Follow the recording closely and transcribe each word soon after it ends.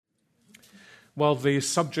Well, the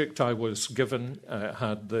subject I was given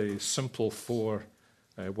had the simple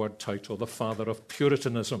four-word title, The Father of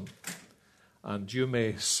Puritanism. And you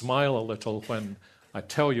may smile a little when I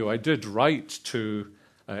tell you I did write to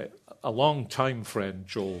a long-time friend,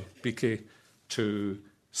 Joel Beakey, to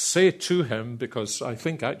say to him, because I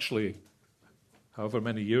think actually, however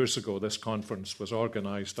many years ago this conference was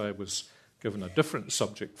organized, I was given a different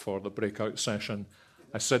subject for the breakout session.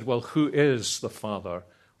 I said, well, who is the father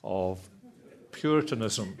of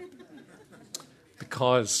Puritanism?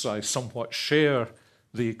 Because I somewhat share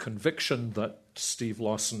the conviction that Steve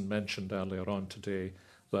Lawson mentioned earlier on today,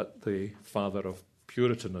 that the father of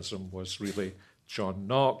Puritanism was really John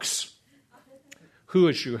Knox, who,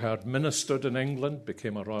 as you heard, ministered in England,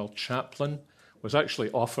 became a royal chaplain, was actually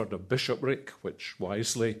offered a bishopric, which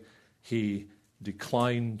wisely he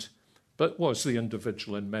declined, but was the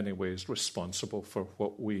individual in many ways responsible for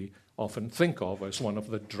what we often think of as one of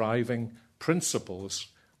the driving principles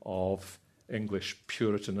of English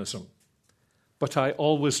Puritanism. But I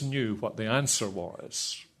always knew what the answer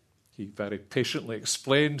was. He very patiently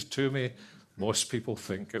explained to me, most people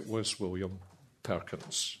think it was William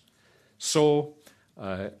Perkins. So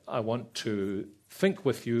I want to think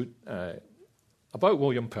with you about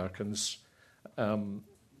William Perkins,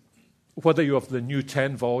 whether you have the new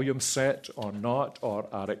 10-volume set or not, or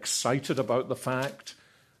are excited about the fact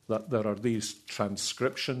that there are these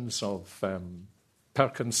transcriptions of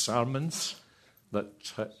Perkins' sermons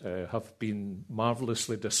that have been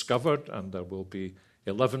marvelously discovered, and there will be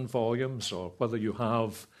 11 volumes, or whether you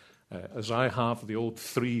have, as I have, the old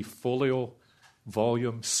 3-folio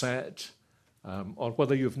volume set, or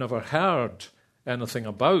whether you've never heard anything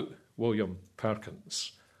about William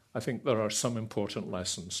Perkins. I think there are some important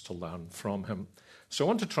lessons to learn from him. So I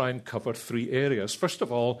want to try and cover 3 areas. First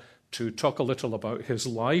of all, to talk a little about his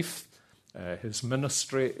life, his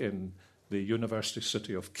ministry in the University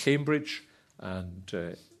City of Cambridge, and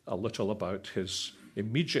a little about his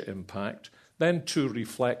immediate impact. Then to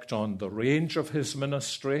reflect on the range of his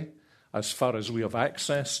ministry, as far as we have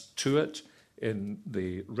access to it in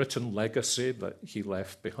the written legacy that he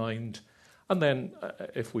left behind. And then,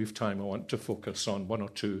 if we've time, I want to focus on 1 or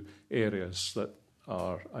 2 areas that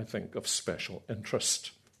are, I think, of special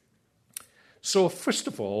interest. So, first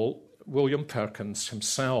of all, William Perkins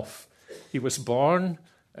himself. He was born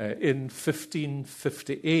in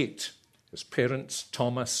 1558. His parents,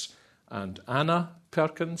 Thomas and Anna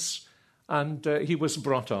Perkins, and he was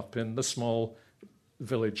brought up in the small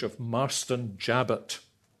village of Marston Jabbot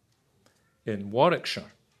in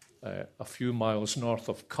Warwickshire, a few miles north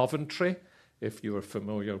of Coventry, if you are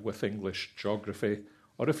familiar with English geography,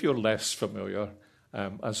 or if you're less familiar,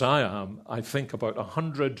 as I am, I think about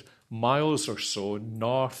 100 miles or so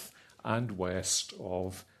north and west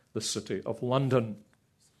of the City of London.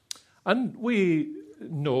 And we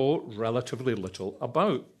know relatively little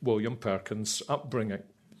about William Perkins' upbringing.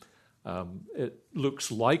 It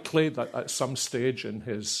looks likely that at some stage in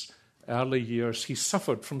his early years he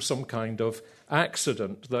suffered from some kind of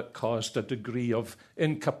accident that caused a degree of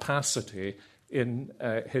incapacity in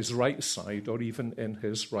his right side or even in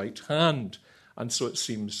his right hand. And so it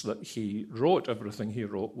seems that he wrote everything he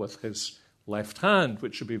wrote with his left hand,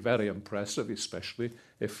 which would be very impressive, especially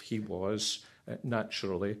if he was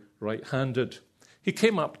naturally right-handed. He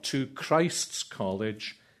came up to Christ's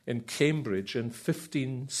College in Cambridge in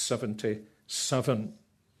 1577.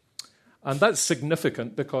 And that's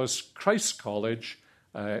significant because Christ's College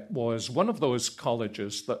was one of those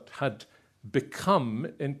colleges that had become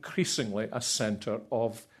increasingly a centre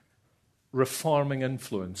of reforming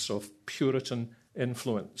influence, of Puritan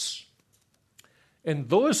influence. In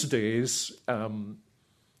those days,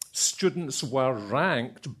 students were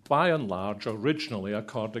ranked by and large originally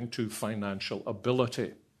according to financial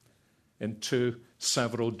ability into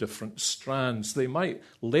several different strands. They might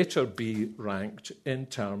later be ranked in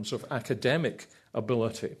terms of academic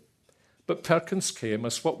ability. But Perkins came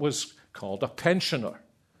as what was called a pensioner,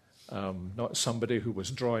 not somebody who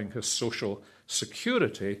was drawing his social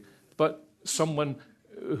security, but someone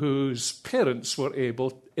whose parents were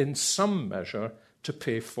able, in some measure, to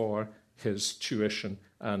pay for his tuition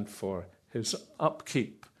and for his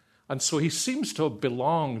upkeep. And so he seems to have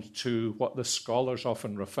belonged to what the scholars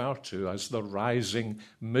often refer to as the rising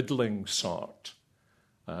middling sort.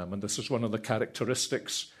 And this is one of the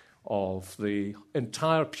characteristics of the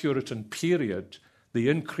entire Puritan period, the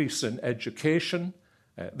increase in education,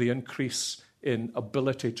 the increase in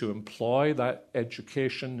ability to employ that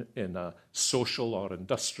education in a social or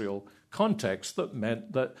industrial context that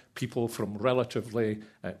meant that people from relatively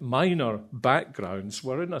minor backgrounds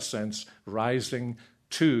were, in a sense, rising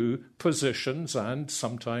to positions and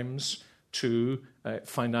sometimes to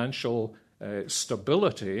financial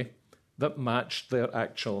stability that matched their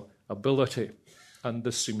actual ability. And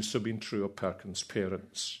this seems to have been true of Perkins'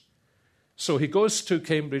 parents. So he goes to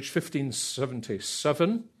Cambridge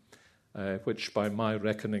 1577, which by my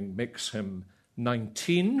reckoning makes him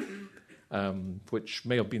 19, which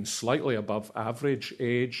may have been slightly above average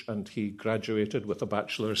age, and he graduated with a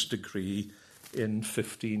bachelor's degree in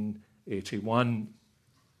 1581.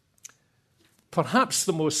 Perhaps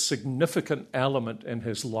the most significant element in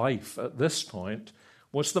his life at this point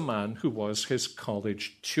was the man who was his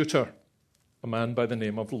college tutor, a man by the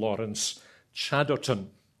name of Lawrence Chadderton.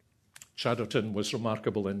 Chadderton was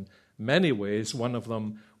remarkable in many ways. One of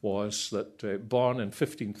them was that born in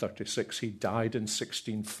 1536, he died in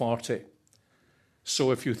 1640.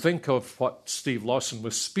 So if you think of what Steve Lawson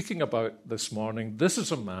was speaking about this morning, this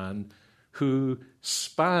is a man who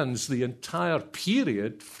spans the entire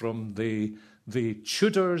period from the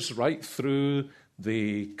Tudors right through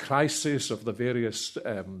the crisis of the various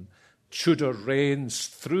Tudor reigns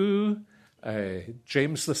through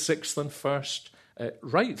James VI and first,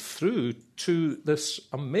 right through to this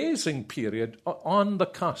amazing period on the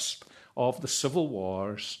cusp of the Civil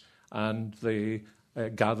Wars and the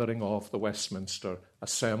gathering of the Westminster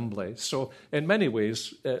Assembly. So in many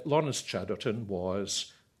ways, Lawrence Chadderton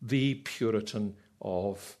was the Puritan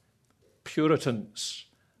of Puritans.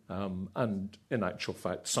 And in actual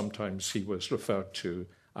fact, sometimes he was referred to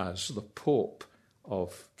as the Pope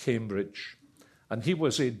of Cambridge. And he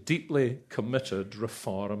was a deeply committed,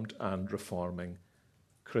 reformed and reforming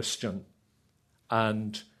Christian.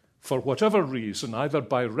 And for whatever reason, either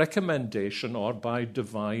by recommendation or by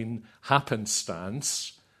divine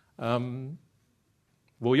happenstance, William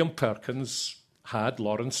Perkins had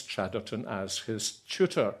Lawrence Chadderton as his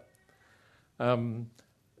tutor.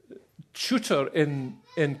 Tutor in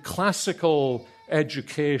classical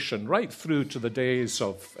education, right through to the days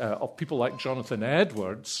of people like Jonathan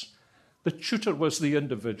Edwards, the tutor was the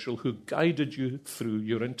individual who guided you through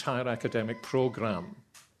your entire academic program.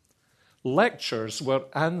 Lectures were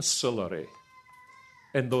ancillary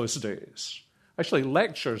in those days. Actually,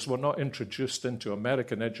 lectures were not introduced into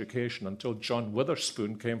American education until John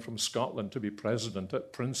Witherspoon came from Scotland to be president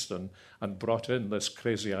at Princeton and brought in this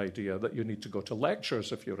crazy idea that you need to go to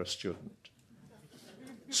lectures if you're a student.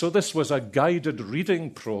 So this was a guided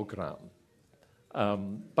reading program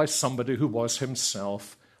by somebody who was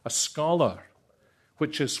himself a scholar,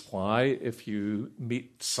 which is why if you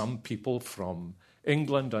meet some people from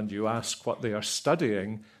England and you ask what they are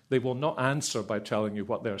studying, they will not answer by telling you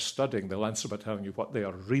what they're studying. They'll answer by telling you what they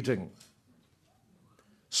are reading.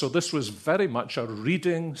 So this was very much a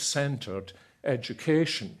reading-centered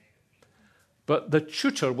education. But the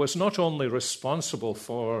tutor was not only responsible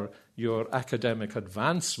for your academic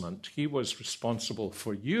advancement, he was responsible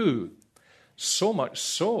for you. So much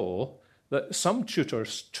so that some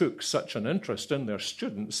tutors took such an interest in their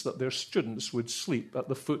students that their students would sleep at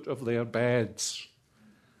the foot of their beds.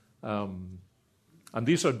 And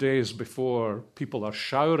these are days before people are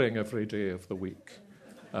showering every day of the week.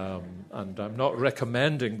 And I'm not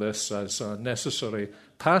recommending this as a necessary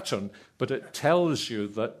pattern, but it tells you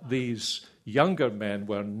that these younger men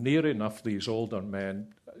were near enough these older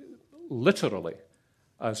men, literally,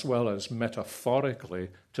 as well as metaphorically,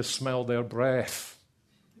 to smell their breath.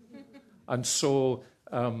 And so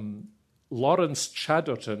Lawrence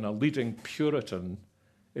Chadderton, a leading Puritan,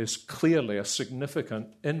 is clearly a significant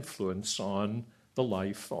influence on the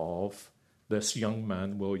life of this young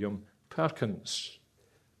man, William Perkins.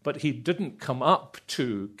 But he didn't come up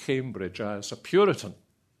to Cambridge as a Puritan.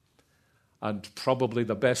 And probably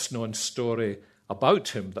the best-known story about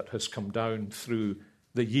him that has come down through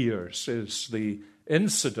the years is the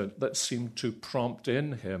incident that seemed to prompt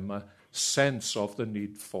in him a sense of the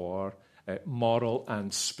need for moral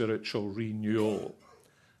and spiritual renewal.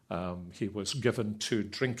 He was given to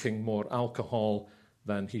drinking more alcohol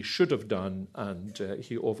than he should have done, and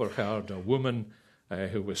he overheard a woman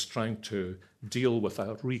who was trying to deal with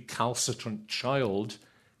a recalcitrant child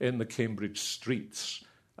in the Cambridge streets,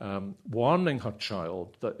 warning her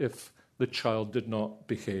child that if the child did not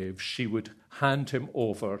behave, she would hand him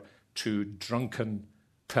over to drunken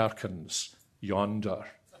Perkins yonder.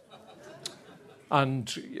 And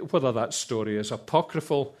whether that story is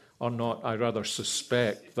apocryphal or not, I rather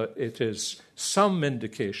suspect that it is some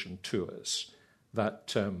indication to us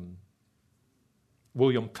that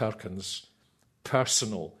William Perkins'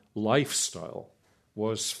 personal lifestyle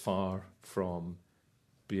was far from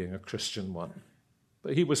being a Christian one.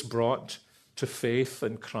 But he was brought to faith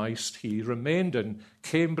in Christ. He remained in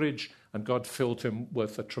Cambridge, and God filled him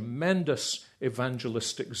with a tremendous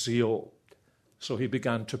evangelistic zeal. So he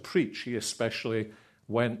began to preach. He especially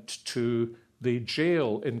went to the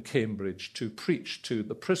jail in Cambridge to preach to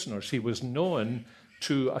the prisoners. He was known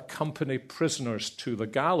to accompany prisoners to the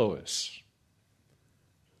gallows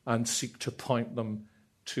and seek to point them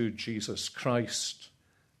to Jesus Christ,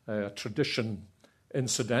 a tradition,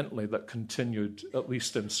 incidentally, that continued, at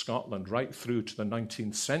least in Scotland, right through to the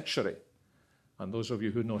 19th century. And those of you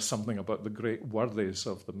who know something about the great worthies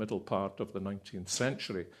of the middle part of the 19th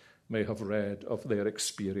century may have read of their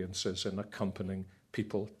experiences in accompanying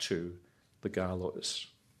people to the gallows.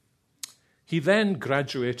 He then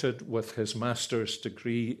graduated with his master's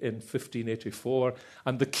degree in 1584,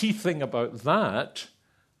 and the key thing about that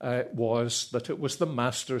was that it was the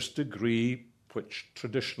master's degree, which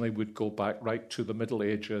traditionally would go back right to the Middle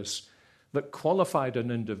Ages, that qualified an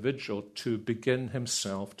individual to begin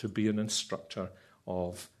himself to be an instructor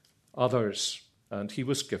of others. And he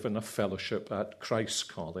was given a fellowship at Christ's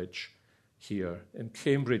College here in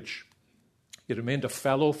Cambridge. He remained a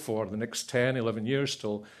fellow for the next 10, 11 years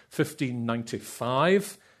till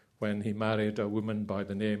 1595, when he married a woman by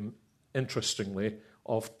the name, interestingly,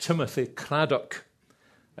 of Timothy Craddock,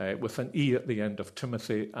 with an E at the end of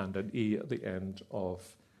Timothy and an E at the end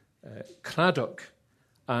of Craddock.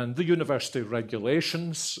 And the university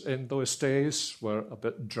regulations in those days were a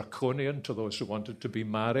bit draconian to those who wanted to be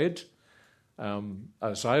married.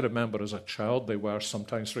 As I remember as a child, they were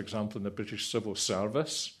sometimes, for example, in the British Civil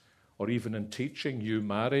Service, or even in teaching, you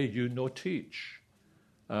marry, you no teach.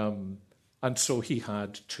 And so he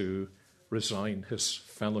had to resign his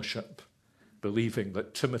fellowship, believing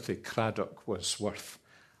that Timothy Craddock was worth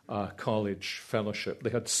a college fellowship. They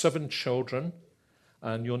had 7 children,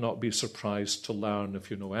 and you'll not be surprised to learn,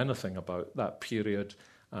 if you know anything about that period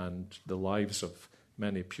and the lives of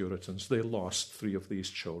many Puritans, they lost 3 of these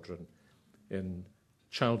children in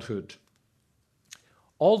childhood.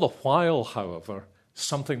 All the while, however,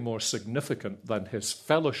 something more significant than his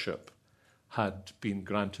fellowship had been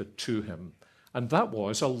granted to him, and that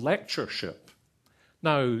was a lectureship.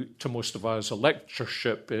 Now, to most of us, a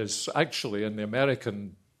lectureship is actually, in the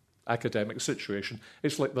American academic situation,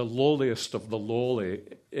 it's like the lowliest of the lowly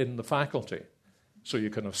in the faculty. So you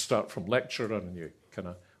kind of start from lecturer and you kind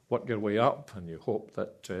of work your way up and you hope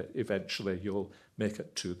that eventually you'll make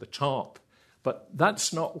it to the top. But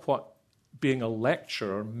that's not what being a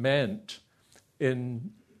lecturer meant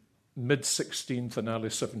in mid-16th and early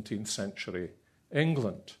 17th century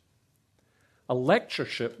England. A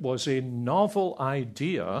lectureship was a novel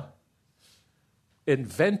idea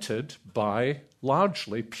invented by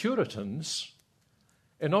largely Puritans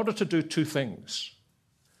in order to do 2 things.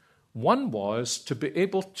 One was to be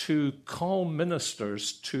able to call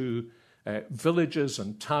ministers to villages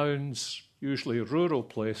and towns, usually rural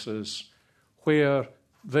places, where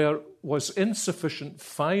there was insufficient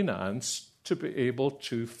finance to be able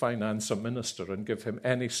to finance a minister and give him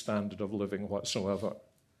any standard of living whatsoever.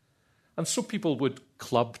 And so people would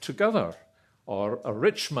club together, or a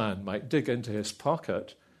rich man might dig into his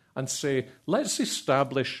pocket and say, let's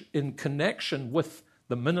establish, in connection with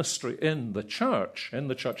the ministry in the Church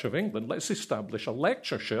of England, let's establish a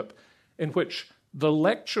lectureship in which the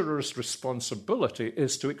lecturer's responsibility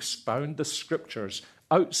is to expound the scriptures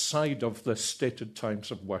outside of the stated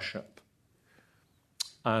times of worship.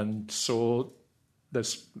 And so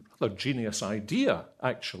this genius idea,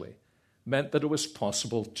 actually, meant that it was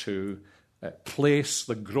possible to place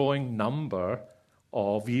the growing number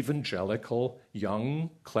of evangelical young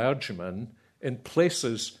clergymen in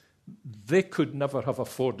places they could never have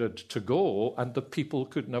afforded to go, and the people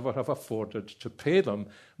could never have afforded to pay them,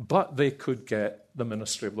 but they could get the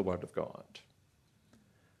ministry of the Word of God.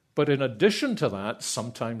 But in addition to that,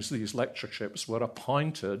 sometimes these lectureships were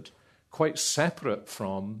appointed quite separate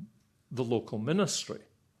from the local ministry.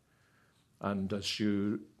 And as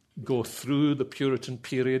you go through the Puritan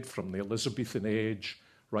period from the Elizabethan age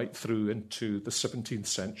right through into the 17th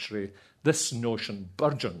century, this notion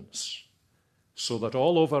burgeons, so that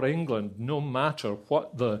all over England, no matter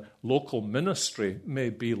what the local ministry may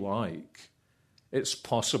be like, it's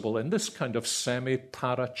possible in this kind of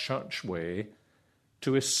semi-para-church way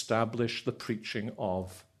to establish the preaching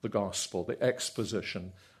of the gospel, the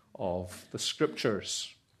exposition of the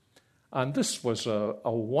scriptures. And this was a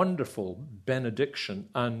wonderful benediction,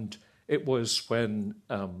 and it was when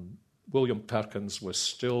William Perkins was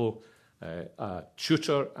still a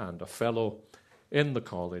tutor and a fellow in the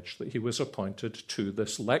college that he was appointed to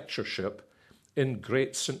this lectureship in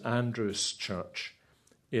Great St. Andrew's Church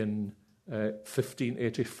in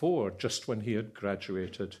 1584, just when he had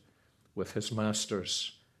graduated with his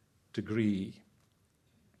master's degree.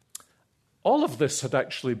 All of this had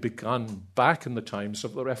actually begun back in the times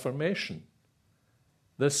of the Reformation.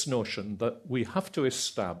 this notion that we have to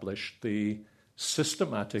establish the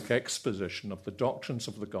systematic exposition of the doctrines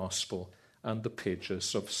of the gospel and the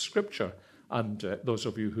pages of Scripture. And those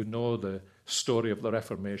of you who know the story of the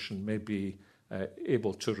Reformation may be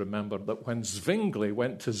able to remember that when Zwingli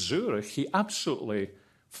went to Zurich, he absolutely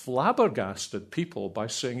flabbergasted people by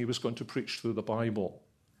saying he was going to preach through the Bible.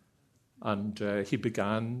 And he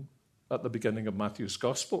began at the beginning of Matthew's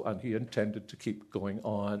Gospel, and he intended to keep going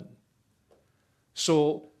on.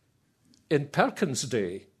 So in Perkins'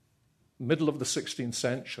 day, middle of the 16th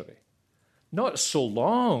century, not so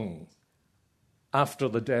long after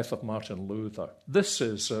the death of Martin Luther, this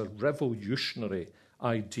is a revolutionary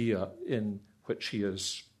idea in which he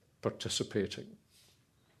is participating.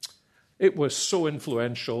 It was so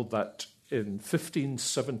influential that in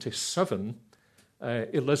 1577,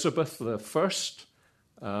 Elizabeth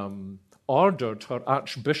I ordered her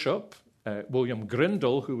Archbishop, William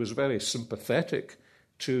Grindal, who was very sympathetic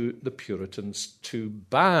to the Puritans, to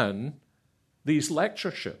ban these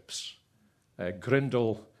lectureships.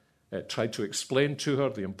 Grindal tried to explain to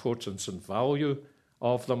her the importance and value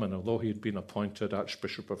of them, and although he had been appointed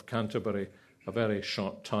Archbishop of Canterbury a very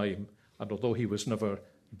short time, and although he was never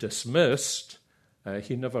dismissed,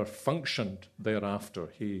 he never functioned thereafter.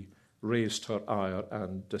 He raised her ire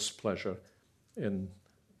and displeasure in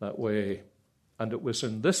that way. And it was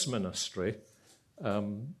in this ministry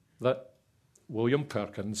that William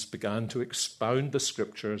Perkins began to expound the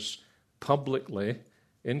Scriptures publicly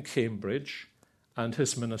in Cambridge, and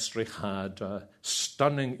his ministry had a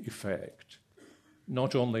stunning effect,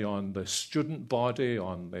 not only on the student body,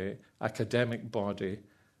 on the academic body,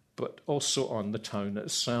 but also on the town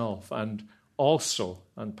itself, and also,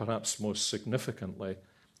 and perhaps most significantly,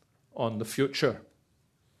 on the future.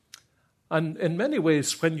 And in many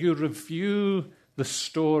ways, when you review the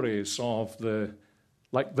stories of the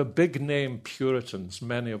big-name Puritans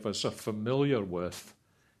many of us are familiar with,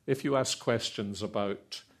 if you ask questions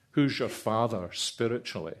about who's your father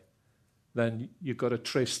spiritually, then you've got to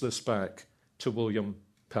trace this back to William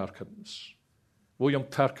Perkins. William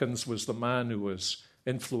Perkins was the man who was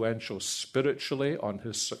influential spiritually on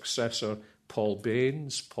his successor, Paul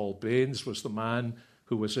Baines. Paul Baines was the man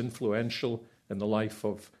who was influential in the life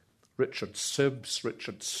of Richard Sibbes.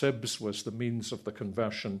 Richard Sibbes was the means of the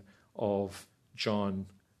conversion of John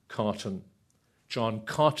Cotton. John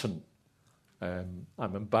Cotton, I'm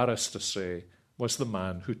embarrassed to say, was the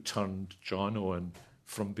man who turned John Owen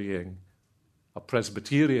from being a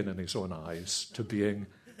Presbyterian in his own eyes to being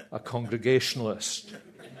a Congregationalist.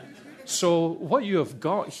 So what you have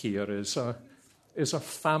got here is a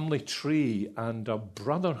family tree and a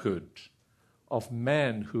brotherhood of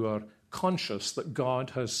men who are conscious that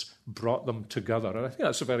God has brought them together. And I think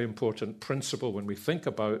that's a very important principle when we think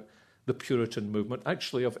about the Puritan movement,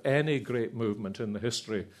 actually of any great movement in the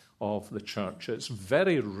history of the church. It's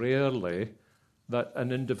very rarely that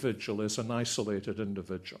an individual is an isolated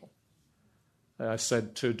individual. I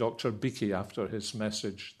said to Dr. Beakey after his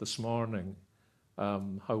message this morning,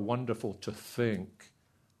 how wonderful to think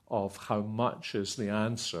of how much is the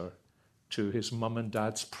answer to his mum and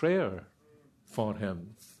dad's prayer for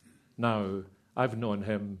him. Now, I've known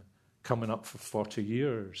him coming up for 40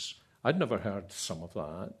 years. I'd never heard some of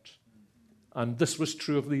that. And this was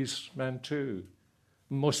true of these men too.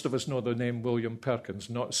 Most of us know the name William Perkins.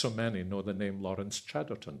 Not so many know the name Lawrence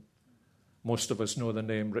Chatterton. Most of us know the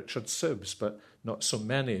name Richard Sibbes, but not so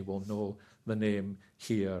many will know the name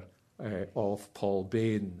here of Paul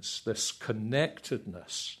Baines. This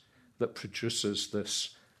connectedness that produces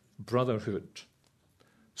this brotherhood.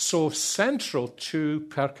 So central to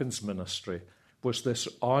Perkins' ministry was this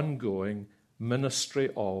ongoing ministry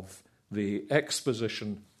of the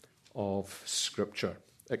exposition of Scripture,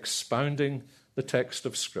 expounding the text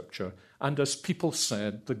of Scripture. And as people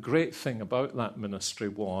said, the great thing about that ministry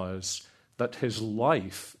was that his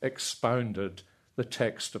life expounded the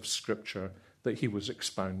text of Scripture that he was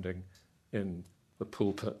expounding in the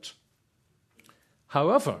pulpit.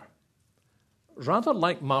 However, rather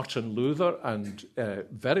like Martin Luther and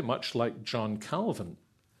very much like John Calvin,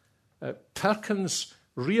 Perkins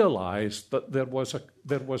realized that there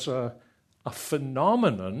was a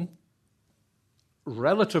phenomenon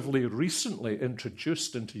relatively recently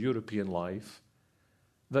introduced into European life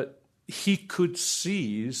that he could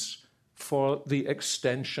seize for the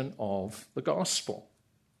extension of the gospel.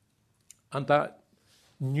 And that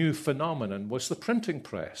new phenomenon was the printing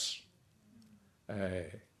press,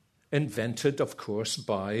 invented, of course,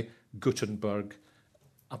 by Gutenberg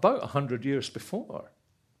about 100 years before.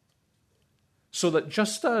 So that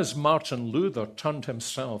just as Martin Luther turned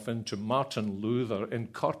himself into Martin Luther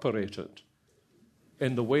Incorporated,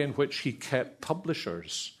 in the way in which he kept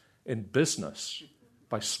publishers in business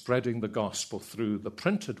by spreading the gospel through the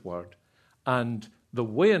printed word, and the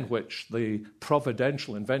way in which the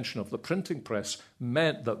providential invention of the printing press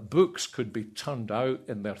meant that books could be turned out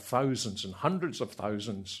in their thousands and hundreds of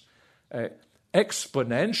thousands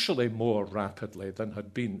exponentially more rapidly than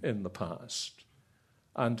had been in the past.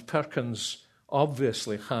 And Perkins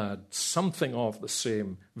obviously had something of the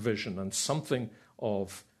same vision and something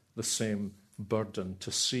of the same burden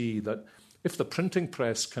to see that if the printing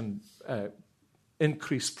press can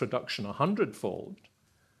increase production 100-fold,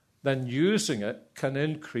 then using it can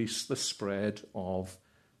increase the spread of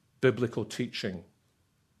biblical teaching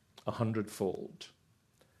 100-fold.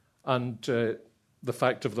 And the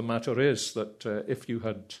fact of the matter is that if you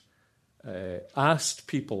had asked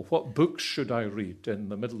people, what books should I read in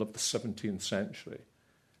the middle of the 17th century,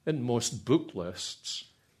 in most book lists,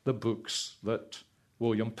 the books that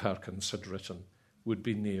William Perkins had written would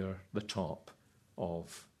be near the top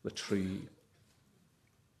of the tree.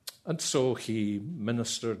 And so he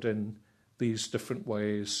ministered in these different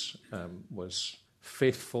ways, was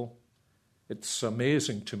faithful. It's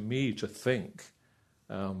amazing to me to think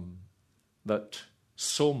that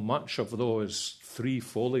so much of those 3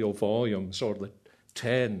 folio volumes or the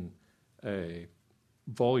 10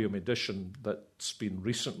 volume edition that's been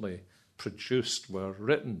recently produced were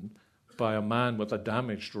written by a man with a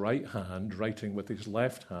damaged right hand, writing with his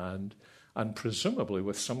left hand, and presumably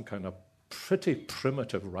with some kind of pretty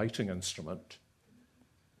primitive writing instrument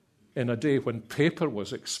in a day when paper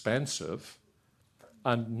was expensive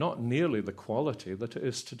and not nearly the quality that it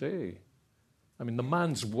is today. I mean, the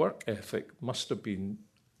man's work ethic must have been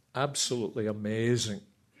absolutely amazing.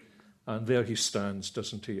 And there he stands,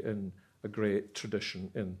 doesn't he, in a great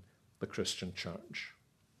tradition in the Christian church.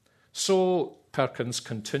 So Perkins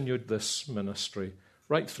continued this ministry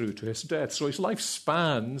right through to his death. So his life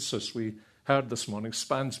spans, as we heard this morning,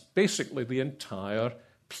 spans basically the entire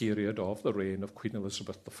period of the reign of Queen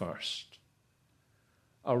Elizabeth I.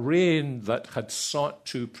 A reign that had sought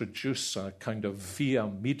to produce a kind of via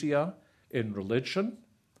media in religion,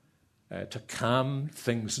 to calm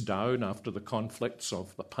things down after the conflicts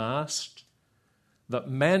of the past, that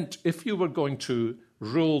meant if you were going to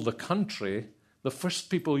rule the country, the first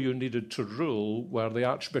people you needed to rule were the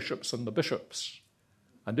archbishops and the bishops.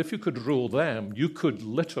 And if you could rule them, you could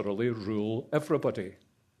literally rule everybody.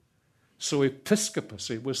 So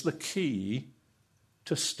episcopacy was the key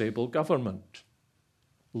to stable government.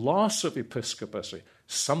 Loss of episcopacy,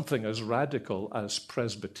 something as radical as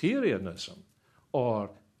Presbyterianism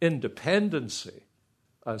or independency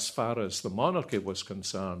as far as the monarchy was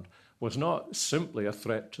concerned, was not simply a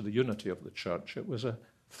threat to the unity of the church, it was a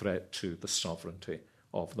threat to the sovereignty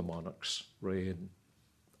of the monarch's reign.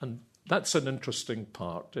 And that's an interesting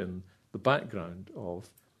part in the background of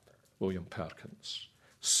William Perkins.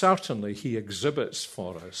 Certainly he exhibits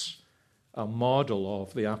for us a model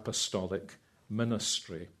of the apostolic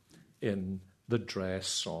ministry in the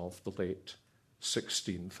dress of the late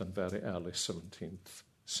 16th and very early 17th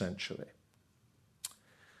century.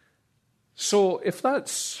 So if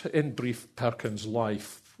that's, in brief, Perkins'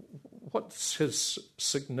 life, what's his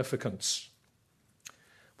significance?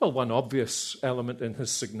 Well, one obvious element in his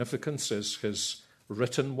significance is his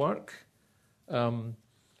written work.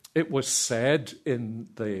 It was said in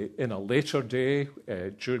a later day,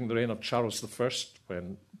 during the reign of Charles I,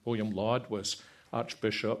 when William Laud was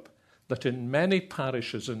Archbishop, that in many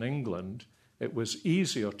parishes in England, it was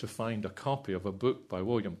easier to find a copy of a book by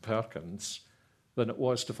William Perkins than it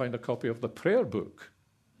was to find a copy of the prayer book.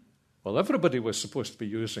 Well, everybody was supposed to be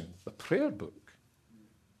using the prayer book.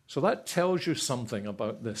 So that tells you something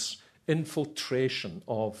about this infiltration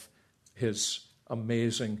of his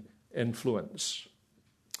amazing influence.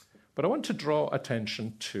 But I want to draw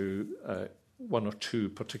attention to one or two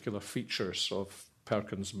particular features of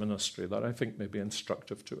Perkins' ministry that I think may be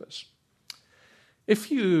instructive to us.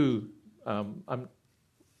 If you,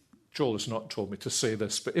 Joel has not told me to say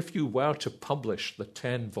this, but if you were to publish the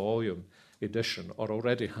 10-volume edition or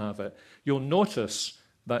already have it, you'll notice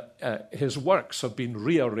that his works have been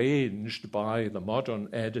rearranged by the modern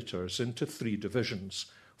editors into 3 divisions.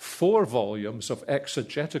 4 volumes of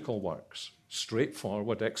exegetical works,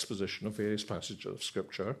 straightforward exposition of various passages of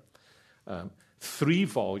Scripture, 3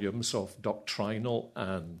 volumes of doctrinal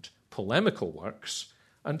and polemical works,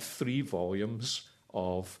 and 3 volumes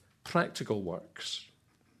of practical works.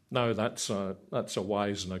 Now, that's a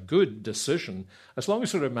wise and a good decision, as long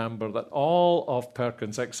as you remember that all of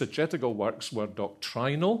Perkins' exegetical works were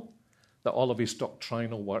doctrinal, that all of his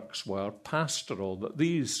doctrinal works were pastoral, that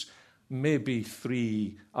these maybe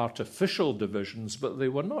three artificial divisions, but they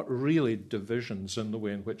were not really divisions in the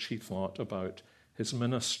way in which he thought about his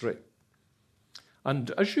ministry.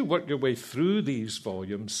 And as you work your way through these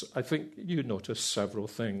volumes, I think you notice several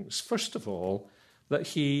things. First of all, that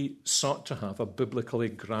he sought to have a biblically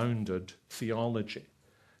grounded theology.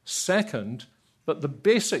 Second, that the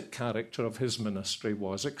basic character of his ministry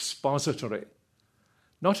was expository,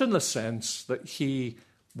 not in the sense that he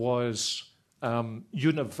was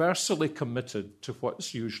universally committed to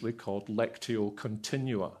what's usually called lectio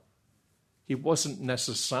continua. He wasn't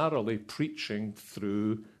necessarily preaching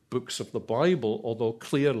through books of the Bible, although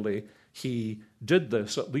clearly he did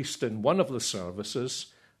this, at least in one of the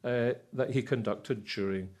services that he conducted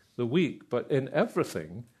during the week. But in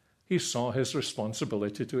everything, he saw his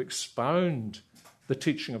responsibility to expound the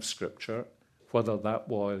teaching of Scripture, whether that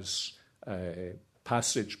was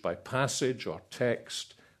passage by passage or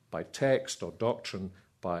text by text or doctrine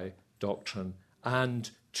by doctrine, and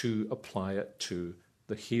to apply it to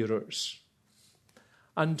the hearers.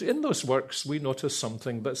 And in those works, we notice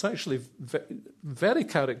something that's actually very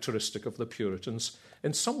characteristic of the Puritans,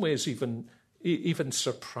 in some ways even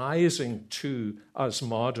surprising to us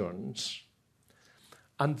moderns.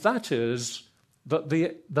 And that is that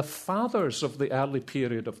the fathers of the early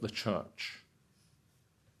period of the church,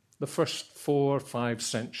 the first 4 or 5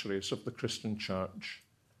 centuries of the Christian church,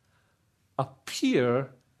 appear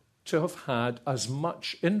to have had as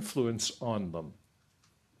much influence on them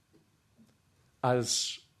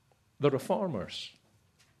as the reformers.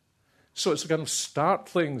 So it's a kind of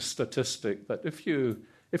startling statistic that if you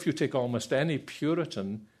take almost any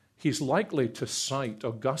Puritan, he's likely to cite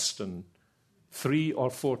Augustine 3 or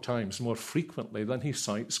 4 times more frequently than he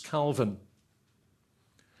cites Calvin.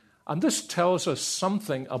 And this tells us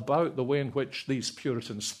something about the way in which these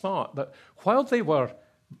Puritans thought, that while they were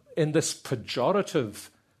in this pejorative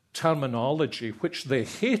terminology, which they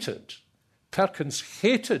hated, Perkins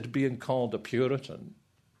hated being called a Puritan,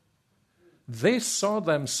 they saw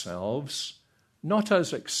themselves not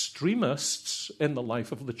as extremists in the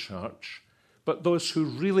life of the church, but those who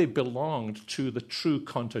really belonged to the true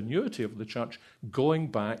continuity of the church, going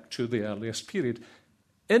back to the earliest period.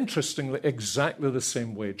 Interestingly, exactly the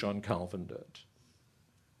same way John Calvin did.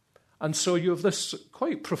 And so you have this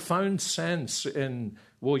quite profound sense in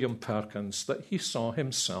William Perkins that he saw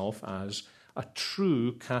himself as a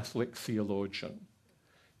true Catholic theologian.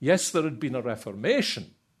 Yes, there had been a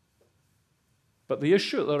Reformation, but the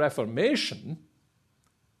issue of the Reformation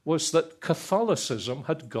was that Catholicism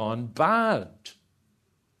had gone bad.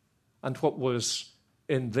 And what was,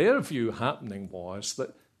 in their view, happening was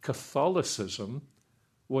that Catholicism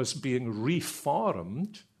was being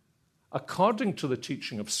reformed according to the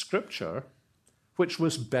teaching of Scripture, which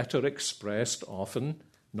was better expressed often,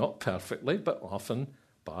 not perfectly, but often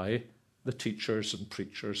by the teachers and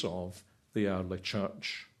preachers of the early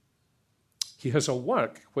church. He has a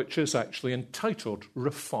work which is actually entitled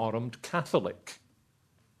Reformed Catholic.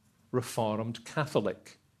 Reformed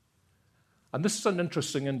Catholic. And this is an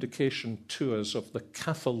interesting indication to us of the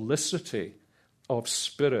Catholicity of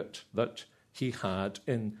spirit that he had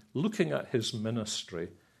in looking at his ministry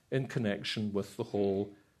in connection with the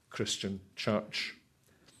whole Christian church.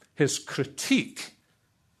 His critique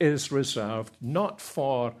is reserved not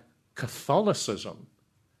for Catholicism,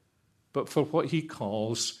 but for what he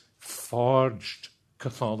calls forged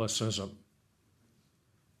Catholicism.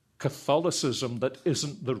 Catholicism that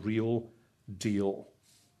isn't the real deal.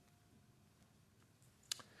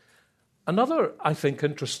 Another, I think,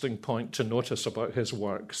 interesting point to notice about his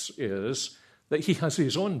works is that he has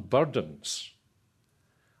his own burdens.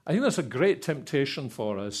 I think that's a great temptation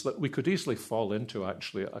for us that we could easily fall into,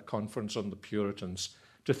 actually, at a conference on the Puritans,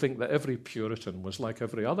 to think that every Puritan was like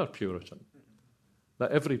every other Puritan,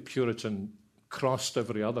 that every Puritan crossed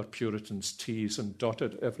every other Puritan's T's and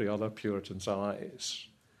dotted every other Puritan's I's.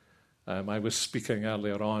 I was speaking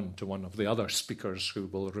earlier on to one of the other speakers who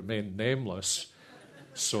will remain nameless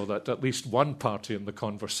so that at least one party in the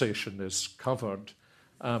conversation is covered.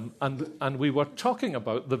 And we were talking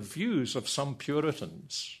about the views of some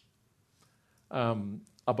Puritans,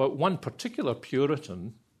 about one particular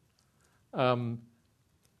Puritan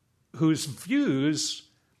whose views,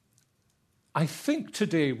 I think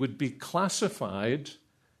today, would be classified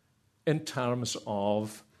in terms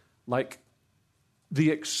of like the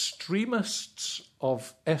extremists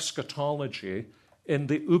of eschatology in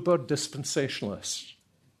the uber dispensationalists.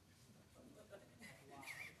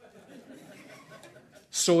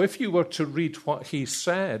 So if you were to read what he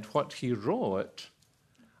said, what he wrote,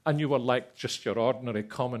 and you were like just your ordinary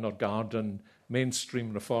common or garden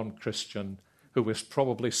mainstream Reformed Christian, who was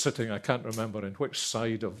probably sitting, I can't remember in which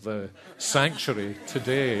side of the sanctuary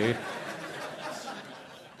today,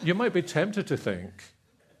 you might be tempted to think,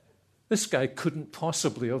 this guy couldn't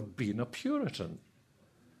possibly have been a Puritan.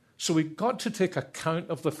 So we've got to take account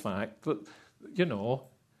of the fact that,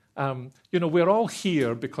 we're all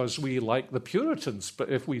here because we like the Puritans, but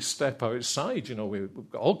if we step outside, we've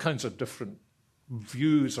got all kinds of different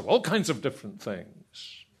views of all kinds of different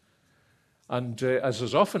things. And as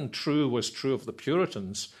is often was true of the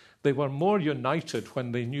Puritans, they were more united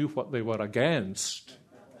when they knew what they were against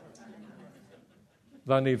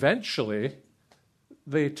than eventually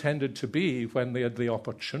they tended to be when they had the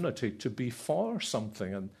opportunity to be for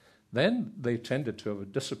something. And then they tended to have a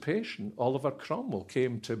dissipation. Oliver Cromwell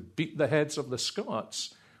came to beat the heads of the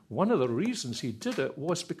Scots. One of the reasons he did it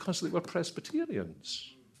was because they were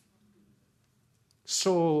Presbyterians.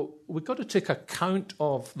 So we've got to take account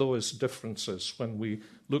of those differences when we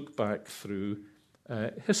look back through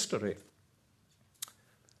history.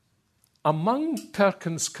 Among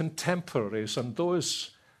Perkins' contemporaries and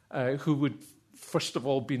those who would first of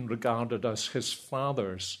all been regarded as his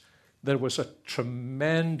fathers, there was a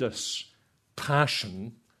tremendous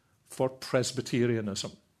passion for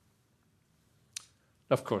Presbyterianism.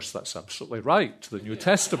 Of course, that's absolutely right. The New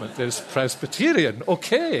Testament is Presbyterian.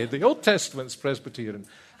 Okay, the Old Testament's Presbyterian.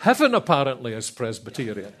 Heaven apparently is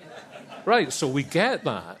Presbyterian. Right, so we get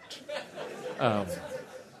that.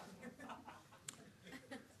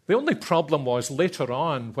 The only problem was later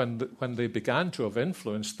on, when they began to have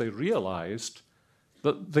influence, they realized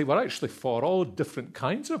that they were actually for all different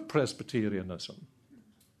kinds of Presbyterianism.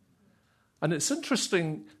 And it's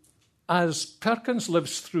interesting, as Perkins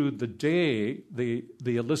lives through the day, the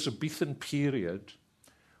Elizabethan period,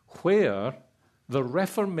 where the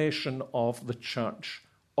reformation of the church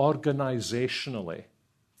organizationally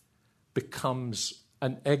becomes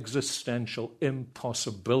an existential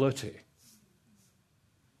impossibility.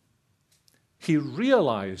 He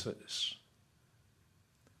realizes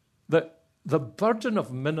that the burden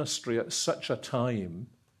of ministry at such a time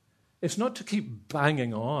is not to keep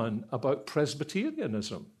banging on about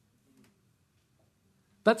Presbyterianism.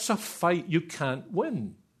 That's a fight you can't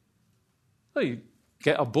win. You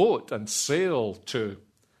get a boat and sail to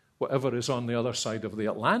whatever is on the other side of the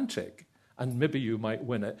Atlantic, and maybe you might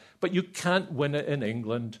win it, but you can't win it in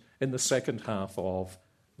England in the second half of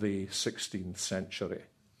the 16th century.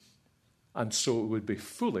 And so it would be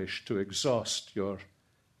foolish to exhaust your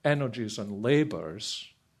energies and labours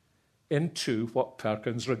into what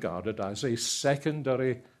Perkins regarded as a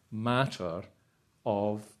secondary matter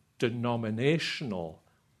of denominational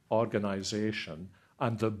organization.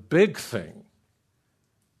 And the big thing,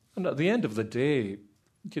 and at the end of the day,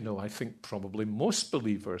 I think probably most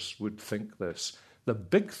believers would think this, the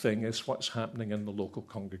big thing is what's happening in the local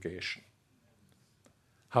congregation.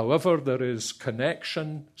 However, there is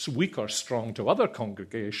connection, weak or strong, to other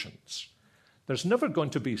congregations. There's never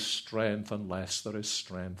going to be strength unless there is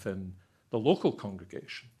strength in the local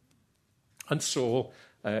congregation. And so,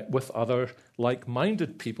 with other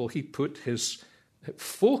like-minded people, he put his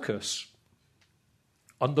focus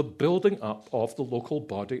on the building up of the local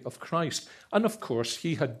body of Christ. And of course,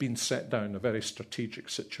 he had been set down a very strategic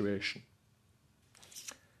situation.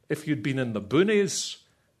 If you'd been in the boonies,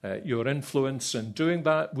 your influence in doing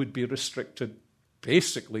that would be restricted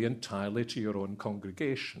basically entirely to your own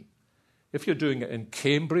congregation. If you're doing it in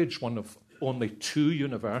Cambridge, one of only 2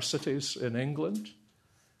 universities in England,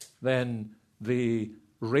 then the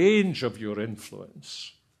range of your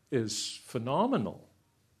influence is phenomenal.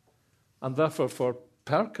 And therefore, for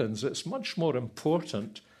Perkins, it's much more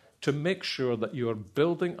important to make sure that you're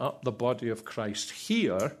building up the body of Christ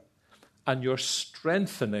here and you're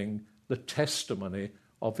strengthening the testimony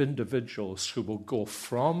of individuals who will go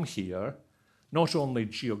from here, not only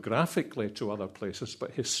geographically to other places,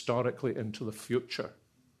 but historically into the future.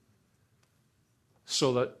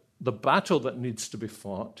 So that the battle that needs to be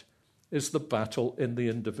fought is the battle in the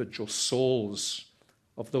individual souls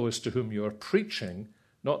of those to whom you are preaching,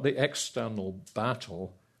 not the external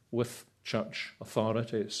battle with church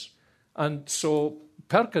authorities. And so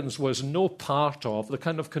Perkins was no part of the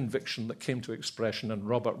kind of conviction that came to expression in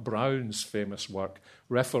Robert Brown's famous work,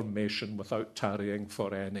 Reformation Without Tarrying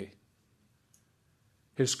for Any.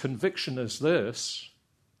 His conviction is this: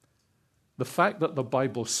 the fact that the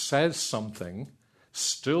Bible says something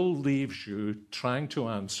still leaves you trying to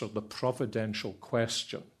answer the providential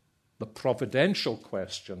question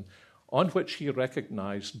on which he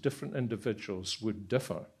recognized different individuals would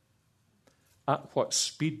differ. At what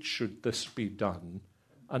speed should this be done,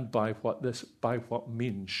 and by what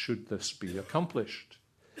means should this be accomplished?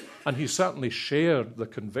 And he certainly shared the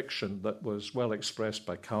conviction that was well expressed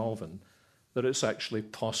by Calvin that it's actually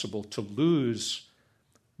possible to lose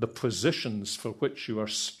the positions for which you are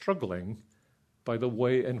struggling by the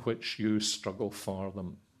way in which you struggle for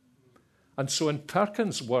them. And so in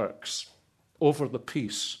Perkins' works, Over the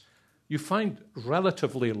Peace, you find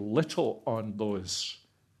relatively little on those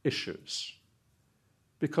issues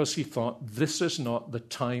because he thought this is not the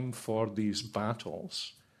time for these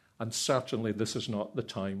battles, and certainly this is not the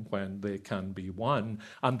time when they can be won,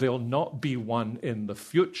 and they'll not be won in the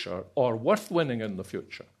future or worth winning in the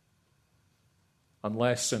future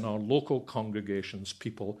unless in our local congregations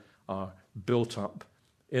people are built up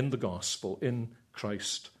in the gospel, in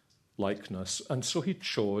Christ likeness. And so he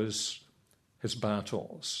chose his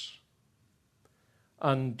battles.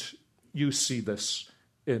 And you see this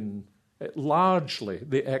in largely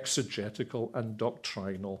the exegetical and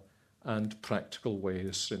doctrinal and practical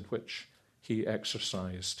ways in which he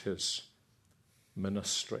exercised his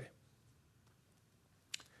ministry.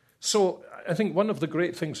 So I think one of the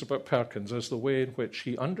great things about Perkins is the way in which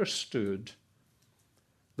he understood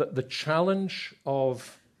that the challenge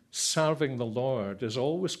of serving the Lord is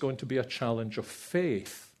always going to be a challenge of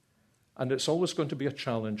faith, and it's always going to be a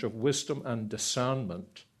challenge of wisdom and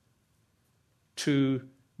discernment to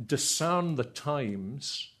discern the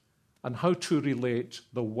times and how to relate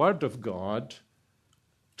the Word of God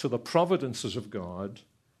to the providences of God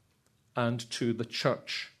and to the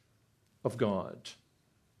church of God.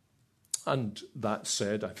 And that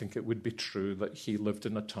said, I think it would be true that he lived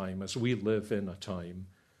in a time, as we live in a time,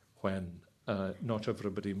 when not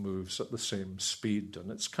everybody moves at the same speed.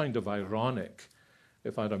 And it's kind of ironic,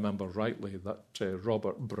 if I remember rightly, that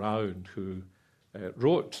Robert Brown, who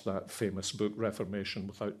wrote that famous book, Reformation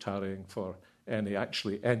Without Tarrying for Any,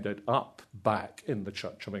 actually ended up back in the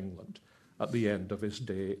Church of England at the end of his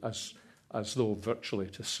day, as though virtually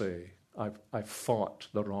to say, I've fought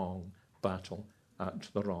the wrong battle at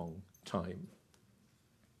the wrong time.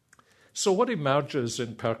 So what emerges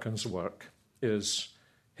in Perkins' work is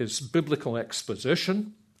his biblical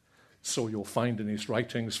exposition. So you'll find in his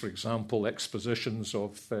writings, for example, expositions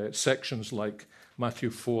of sections like Matthew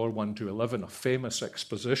 4, 1 to 11, a famous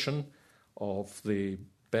exposition of the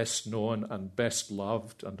best known and best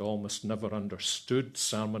loved and almost never understood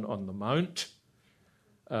Sermon on the Mount.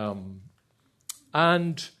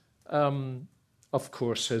 Of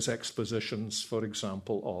course, his expositions, for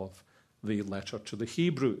example, of the letter to the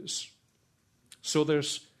Hebrews. So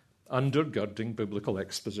there's undergirding biblical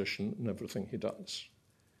exposition in everything he does.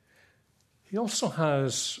 He also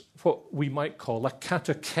has what we might call a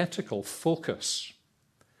catechetical focus.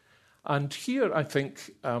 And here, I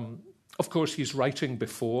think, of course, he's writing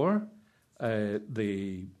before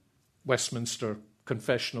the Westminster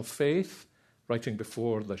Confession of Faith, writing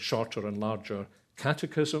before the shorter and larger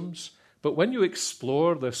catechisms. But when you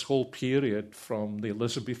explore this whole period from the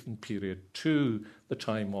Elizabethan period to the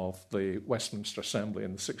time of the Westminster Assembly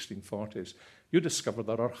in the 1640s, you discover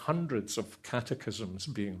there are hundreds of catechisms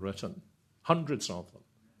being written, hundreds of them.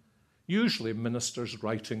 Usually ministers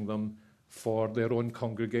writing them for their own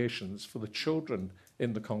congregations, for the children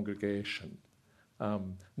in the congregation,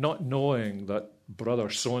 not knowing that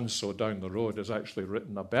brother so-and-so down the road has actually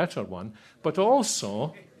written a better one, but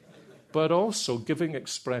also giving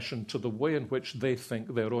expression to the way in which they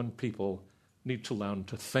think their own people need to learn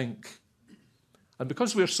to think. And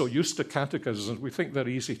because we're so used to catechisms, we think they're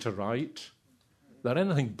easy to write. They're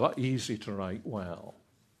anything but easy to write well.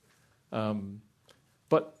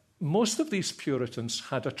 But most of these Puritans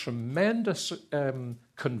had a tremendous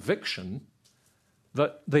conviction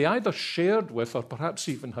that they either shared with or perhaps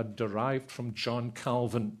even had derived from John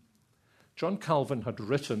Calvin. John Calvin had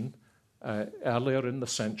written earlier in the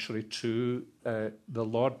century to the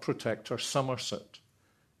Lord Protector Somerset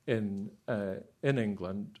in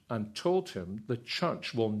England and told him the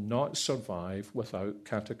church will not survive without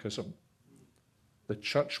catechism. The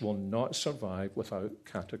church will not survive without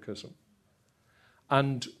catechism.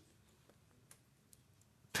 And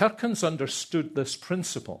Perkins understood this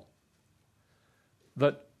principle,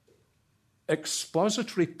 that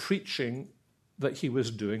expository preaching that he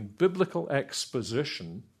was doing, biblical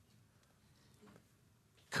exposition,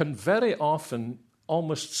 can very often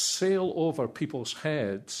almost sail over people's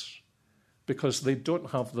heads because they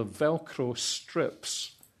don't have the Velcro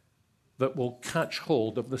strips that will catch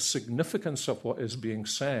hold of the significance of what is being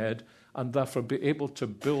said and therefore be able to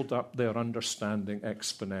build up their understanding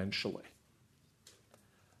exponentially.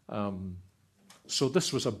 So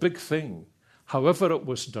this was a big thing, however it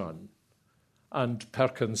was done. And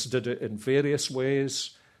Perkins did it in various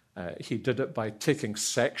ways. He did it by taking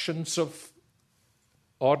sections of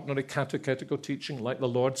ordinary catechetical teaching like the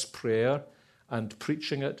Lord's Prayer and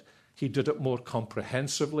preaching it. He did it more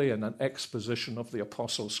comprehensively in an exposition of the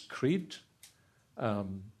Apostles' Creed. I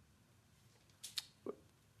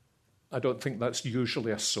don't think that's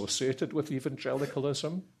usually associated with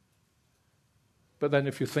evangelicalism. But then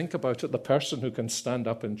if you think about it, the person who can stand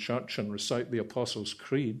up in church and recite the Apostles'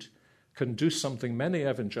 Creed can do something many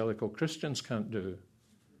evangelical Christians can't do.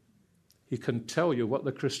 He can tell you what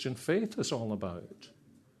the Christian faith is all about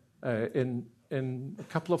in a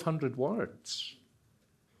couple of hundred words.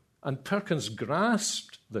 And Perkins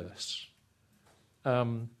grasped this,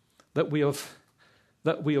 that we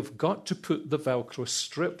have got to put the Velcro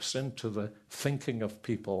strips into the thinking of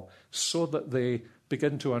people so that they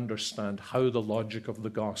begin to understand how the logic of the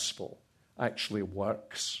gospel actually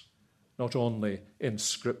works, not only in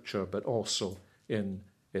Scripture, but also in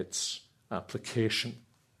its application.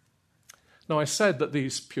 Now, I said that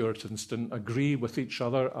these Puritans didn't agree with each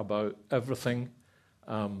other about everything.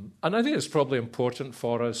 And I think it's probably important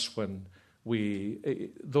for us when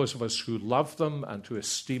those of us who love them and who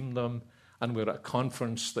esteem them, and we're at a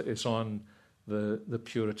conference that is on the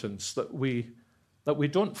Puritans, that we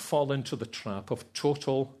don't fall into the trap of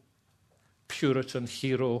total Puritan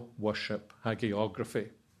hero worship hagiography.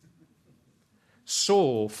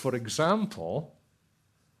 So, for example,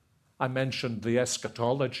 I mentioned the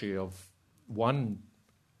eschatology of one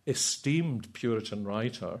esteemed Puritan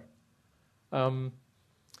writer.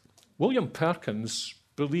 William Perkins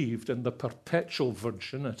believed in the perpetual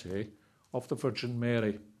virginity of the Virgin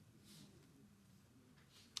Mary.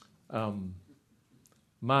 Man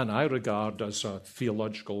I regard as a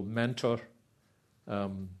theological mentor,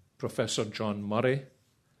 Professor John Murray,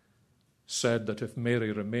 said that if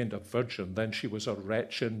Mary remained a virgin, then she was a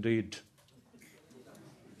wretch indeed.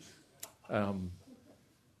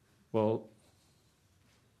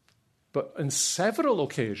 But on several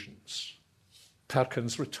occasions,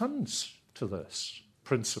 Perkins returns to this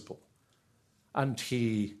principle. And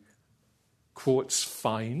he quotes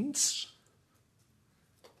finds,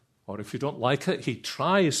 or if you don't like it, he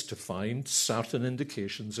tries to find certain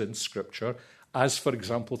indications in Scripture, as, for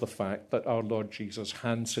example, the fact that our Lord Jesus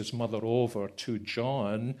hands his mother over to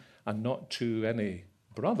John and not to any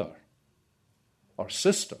brother or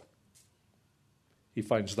sister. He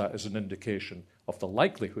finds that as an indication of the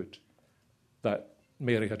likelihood that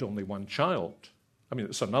Mary had only one child. I mean,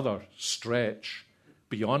 it's another stretch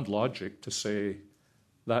beyond logic to say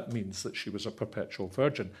that means that she was a perpetual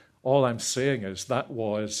virgin. All I'm saying is that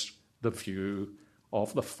was the view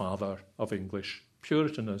of the father of English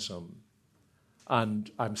Puritanism.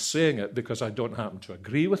 And I'm saying it because I don't happen to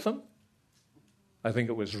agree with him. I think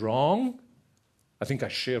it was wrong. I think I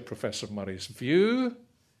share Professor Murray's view.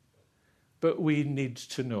 But we need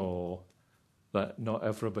to know that not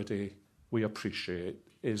everybody we appreciate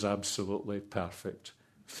is absolutely perfect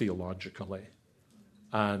theologically.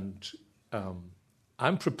 And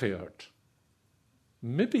I'm prepared,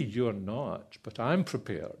 maybe you're not, but I'm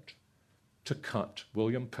prepared to cut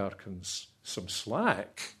William Perkins some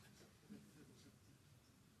slack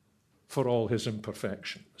for all his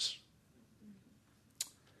imperfections.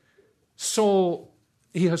 So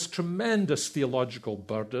he has tremendous theological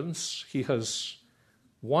burdens. He has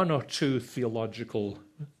one or two theological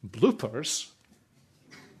bloopers.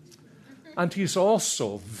 And he's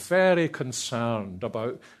also very concerned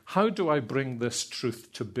about how do I bring this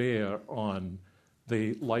truth to bear on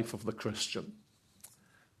the life of the Christian.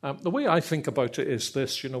 The way I think about it is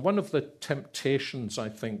this, one of the temptations I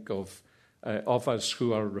think of us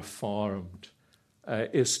who are Reformed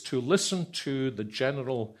is to listen to the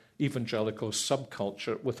general evangelical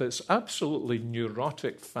subculture with its absolutely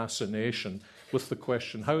neurotic fascination with the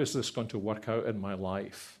question, how is this going to work out in my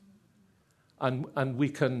life? And we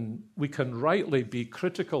can rightly be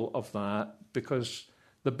critical of that because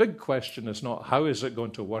the big question is not how is it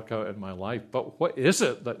going to work out in my life, but what is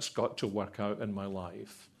it that's got to work out in my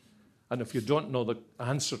life? And if you don't know the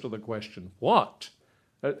answer to the question, what,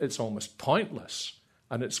 it's almost pointless.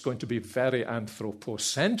 And it's going to be very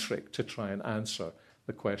anthropocentric to try and answer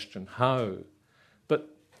the question, how?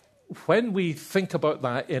 But when we think about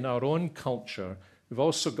that in our own culture, we've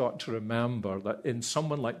also got to remember that in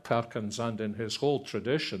someone like Perkins and in his whole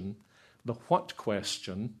tradition, the what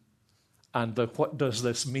question and the what does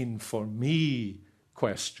this mean for me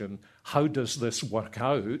question, how does this work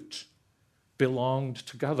out, belonged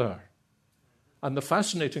together. And the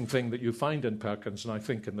fascinating thing that you find in Perkins, and I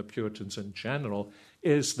think in the Puritans in general,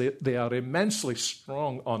 is that they are immensely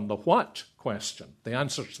strong on the what question, the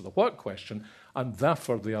answers to the what question, and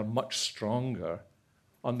therefore they are much stronger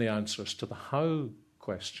on the answers to the how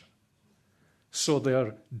question. So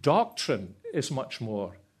their doctrine is much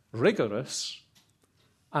more rigorous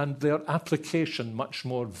and their application much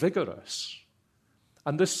more vigorous.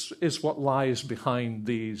 And this is what lies behind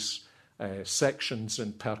these sections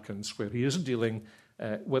in Perkins, where he is dealing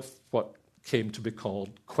with what came to be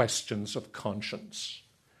called questions of conscience.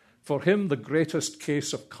 For him, the greatest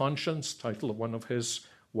case of conscience, title of one of his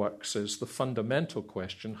works, is the fundamental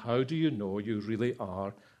question: how do you know you really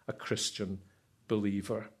are a Christian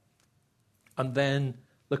believer? And then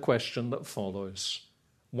the question that follows: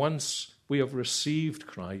 once we have received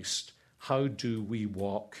Christ, how do we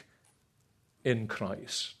walk in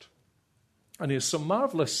Christ? And there's some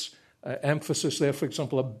marvelous emphasis there. For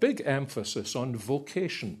example, a big emphasis on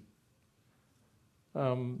vocation.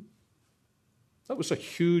 That was a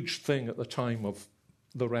huge thing at the time of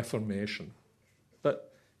the Reformation.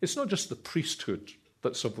 But it's not just the priesthood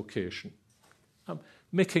that's a vocation.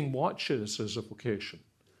 Making watches is a vocation,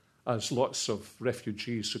 as lots of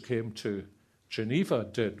refugees who came to Geneva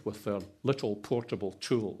did with their little portable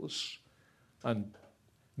tools. And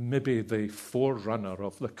maybe the forerunner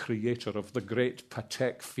of the creator of the great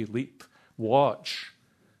Patek Philippe watch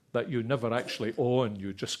that you never actually own,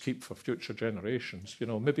 you just keep for future generations. You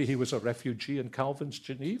know, maybe he was a refugee in Calvin's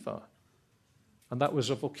Geneva, and that was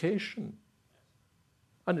a vocation.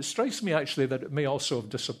 And it strikes me actually that it may also have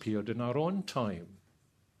disappeared in our own time.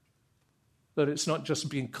 That it's not just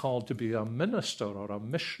being called to be a minister or a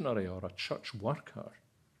missionary or a church worker.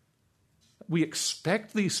 We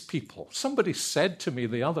expect these people. Somebody said to me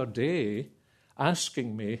the other day,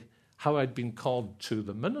 asking me how I'd been called to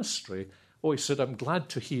the ministry, he said, "I'm glad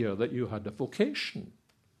to hear that you had a vocation."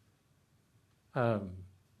 But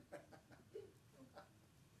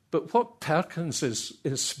what Perkins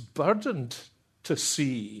is burdened to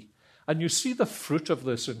see, and you see the fruit of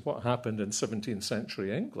this in what happened in 17th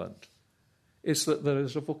century England, is that there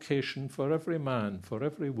is a vocation for every man, for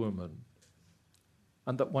every woman,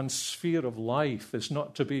 and that one's sphere of life is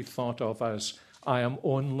not to be thought of as, I am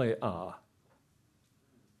only a.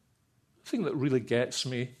 The thing that really gets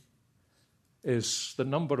me is the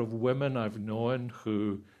number of women I've known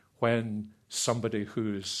who, when somebody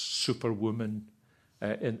who's superwoman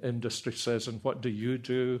in industry says, "And what do you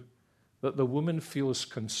do?" that the woman feels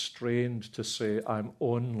constrained to say, "I'm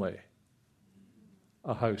only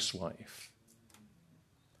a housewife."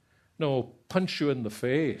 No, punch you in the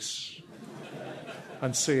face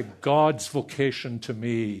and say, God's vocation to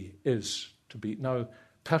me is to be. Now,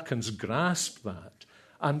 Perkins grasped that.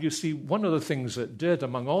 And you see, one of the things it did,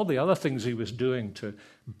 among all the other things he was doing to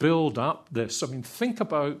build up this, I mean, think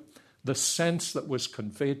about the sense that was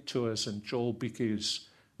conveyed to us in Joel Beake's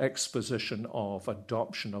exposition of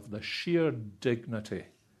adoption, of the sheer dignity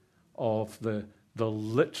of the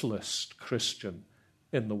littlest Christian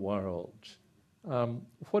in the world.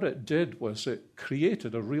 What it did was it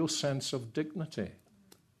created a real sense of dignity.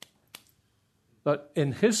 That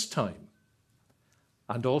in his time,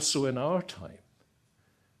 and also in our time,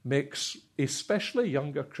 makes especially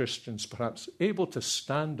younger Christians perhaps able to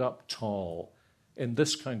stand up tall in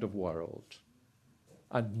this kind of world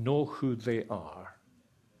and know who they are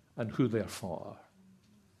and who they're for.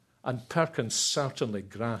 And Perkins certainly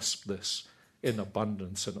grasped this in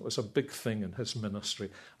abundance, and it was a big thing in his ministry,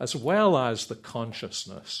 as well as the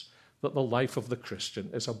consciousness that the life of the Christian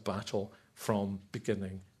is a battle from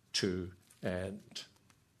beginning to end.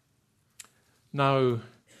 Now,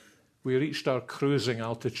 we reached our cruising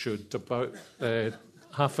altitude about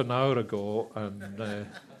half an hour ago, and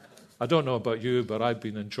I don't know about you, but I've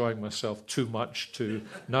been enjoying myself too much to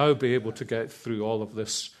now be able to get through all of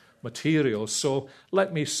this material. So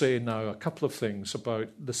let me say now a couple of things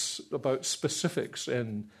about specifics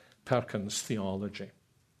in Perkins' theology.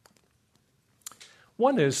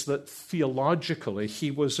 One is that theologically he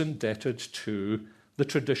was indebted to the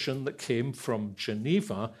tradition that came from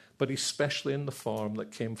Geneva, but especially in the form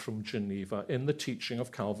that came from Geneva in the teaching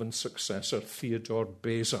of Calvin's successor, Theodore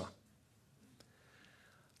Beza.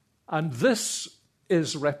 And this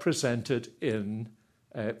is represented in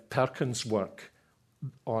Perkins' work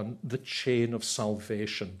on the chain of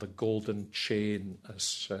salvation, the golden chain,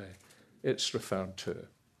 as it's referred to.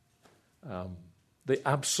 The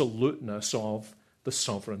absoluteness of the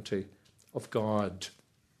sovereignty of God.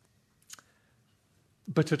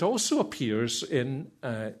 But it also appears in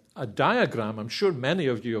a diagram I'm sure many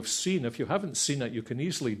of you have seen. If you haven't seen it, you can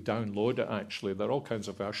easily download it, actually. There are all kinds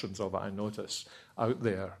of versions of it, I notice, out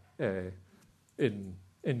there in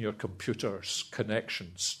your computer's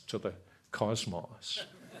connections to the cosmos.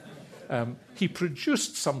 He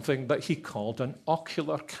produced something that he called an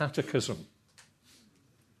ocular catechism.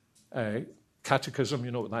 Catechism,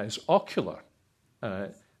 you know what that is, ocular.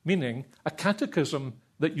 meaning a catechism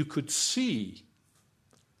that you could see.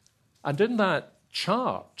 And in that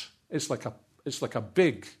chart, it's like a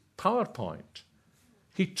big PowerPoint.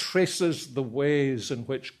 He traces the ways in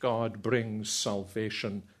which God brings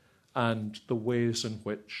salvation and the ways in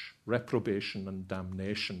which reprobation and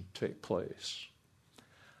damnation take place.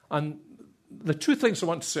 And the two things I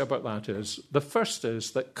want to say about that is, the first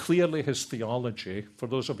is that clearly his theology, for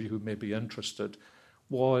those of you who may be interested,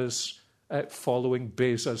 was following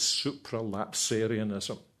Beza's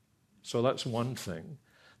supralapsarianism. So that's one thing.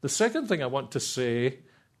 The second thing I want to say,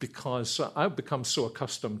 because I've become so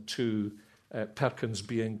accustomed to Perkins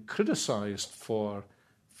being criticized for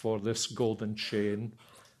this golden chain,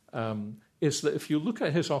 is that if you look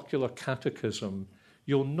at his ocular catechism,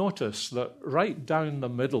 you'll notice that right down the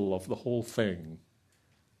middle of the whole thing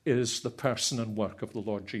is the person and work of the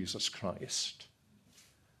Lord Jesus Christ.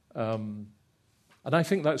 And I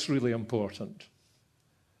think that's really important,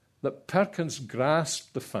 that Perkins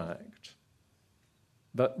grasped the fact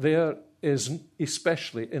that there is,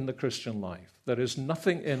 especially in the Christian life, there is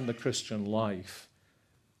nothing in the Christian life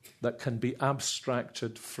that can be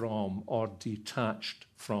abstracted from or detached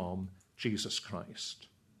from Jesus Christ.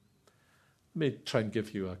 Let me try and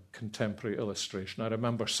give you a contemporary illustration. I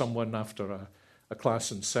remember someone after a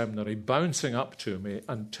class in seminary bouncing up to me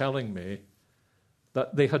and telling me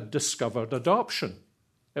that they had discovered adoption.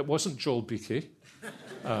 It wasn't Joel Beakey.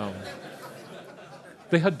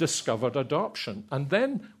 They had discovered adoption, and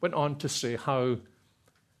then went on to say how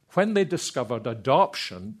when they discovered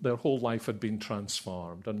adoption, their whole life had been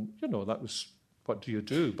transformed. And, that was, what do you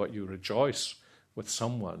do? But you rejoice with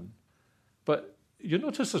someone. But you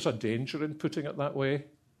notice there's a danger in putting it that way.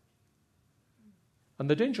 And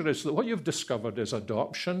the danger is that what you've discovered is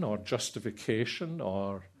adoption or justification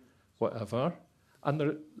or whatever.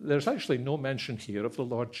 And there's actually no mention here of the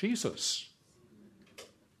Lord Jesus.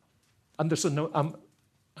 And there's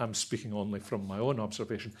I'm speaking only from my own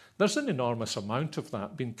observation. There's an enormous amount of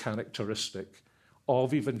that being characteristic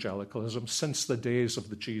of evangelicalism since the days of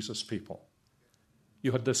the Jesus people.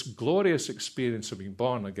 You had this glorious experience of being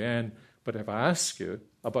born again, but if I ask you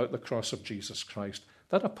about the cross of Jesus Christ,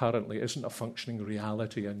 that apparently isn't a functioning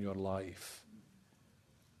reality in your life.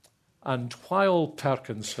 And while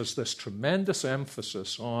Perkins has this tremendous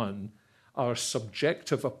emphasis on our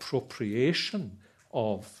subjective appropriation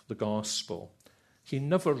of the gospel, he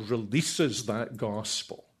never releases that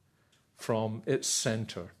gospel from its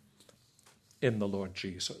center in the Lord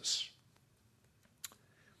Jesus.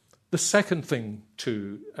 The second thing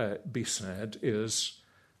to be said is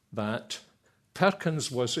that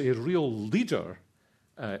Perkins was a real leader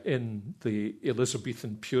in the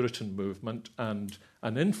Elizabethan Puritan movement and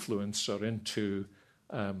an influencer into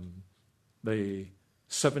the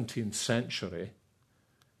 17th century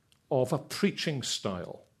of a preaching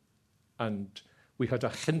style. And we had a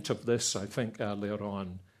hint of this, I think, earlier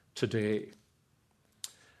on today.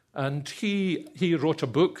 And he wrote a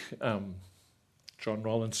book, John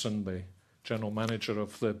Rawlinson, the general manager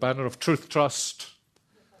of the Banner of Truth Trust,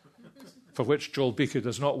 for which Joel Beakey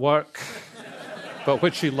does not work, but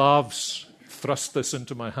which he loves, thrust this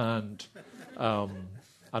into my hand.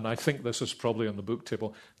 And I think this is probably on the book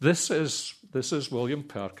table. This is William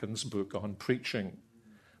Perkins' book on preaching.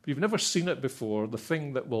 If you've never seen it before, the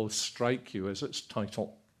thing that will strike you is its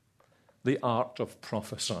title, The Art of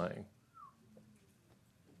Prophesying.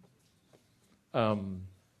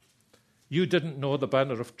 You didn't know the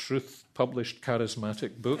Banner of Truth published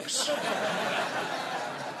charismatic books.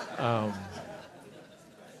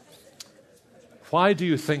 Why do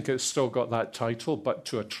you think it's still got that title, but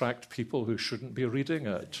to attract people who shouldn't be reading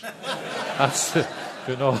it? That's,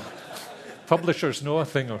 publishers know a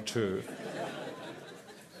thing or two.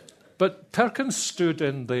 But Perkins stood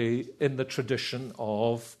in the tradition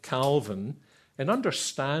of Calvin in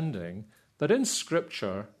understanding that in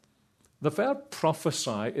Scripture, the verb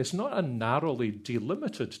prophesy is not a narrowly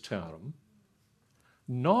delimited term,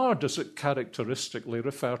 nor does it characteristically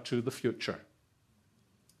refer to the future.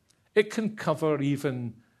 It can cover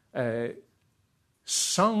even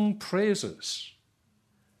sung praises,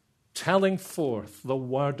 telling forth the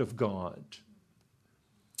word of God.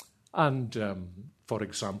 And for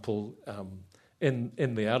example, in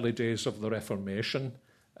the early days of the Reformation,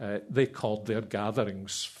 they called their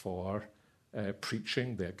gatherings for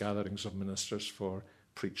preaching, their gatherings of ministers for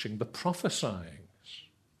preaching, the prophesyings.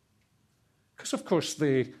 Because, of course,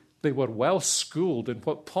 they were well schooled in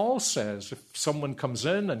what Paul says. If someone comes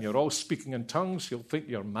in and you're all speaking in tongues, he'll think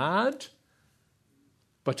you're mad.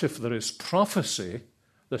 But if there is prophecy,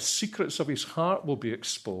 the secrets of his heart will be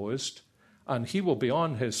exposed, and he will be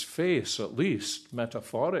on his face, at least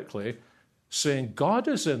metaphorically, saying, God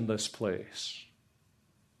is in this place.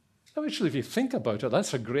 Now, actually, if you think about it,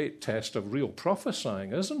 that's a great test of real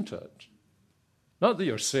prophesying, isn't it? Not that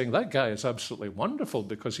you're saying that guy is absolutely wonderful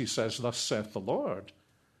because he says, thus saith the Lord.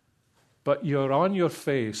 But you're on your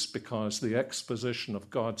face because the exposition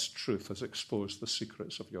of God's truth has exposed the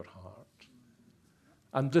secrets of your heart.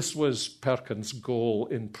 And this was Perkins' goal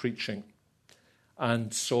in preaching.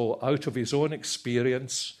 And so out of his own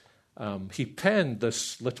experience, he penned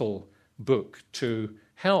this little book to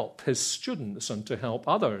help his students and to help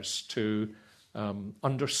others to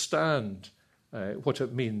understand what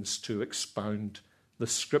it means to expound the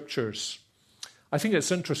Scriptures. I think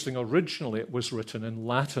it's interesting, originally it was written in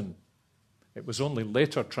Latin. It was only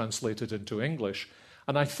later translated into English.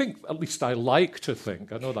 And I think, at least I like to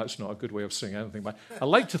think, I know that's not a good way of saying anything, but I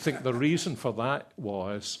like to think the reason for that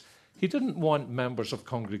was he didn't want members of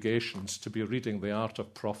congregations to be reading The Art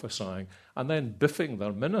of Prophesying and then biffing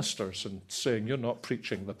their ministers and saying, you're not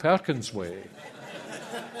preaching the Perkins way.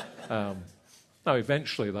 Now,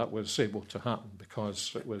 eventually that was able to happen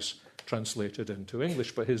because it was translated into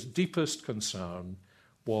English, but his deepest concern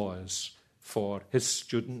was for his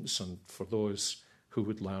students and for those who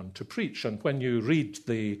would learn to preach. And when you read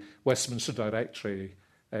the Westminster Directory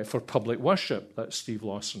for Public Worship that Steve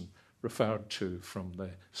Lawson referred to from the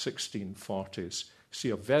 1640s, you see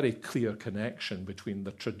a very clear connection between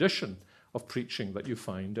the tradition of preaching that you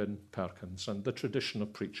find in Perkins and the tradition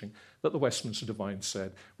of preaching that the Westminster Divines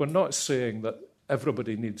said. We're not saying that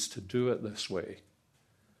everybody needs to do it this way,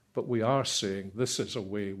 but we are saying this is a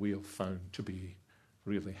way we have found to be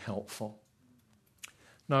really helpful.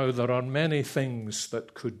 Now, there are many things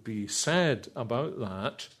that could be said about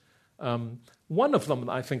that. One of them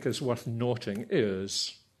that I think is worth noting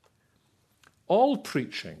is all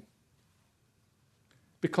preaching,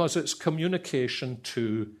 because it's communication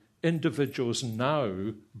to individuals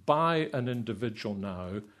now, by an individual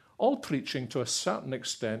now, all preaching to a certain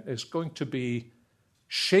extent is going to be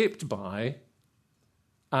shaped by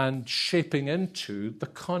and shaping into the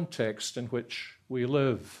context in which we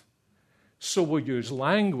live. So we'll use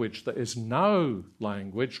language that is now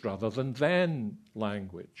language rather than then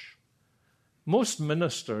language. Most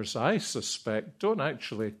ministers, I suspect, don't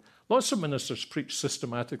actually... Lots of ministers preach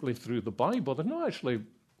systematically through the Bible. They're not actually...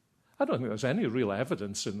 I don't think there's any real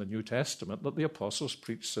evidence in the New Testament that the apostles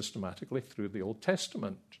preached systematically through the Old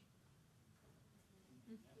Testament.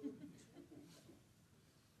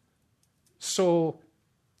 So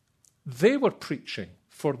they were preaching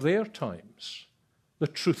for their times the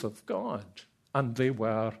truth of God, and they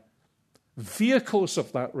were vehicles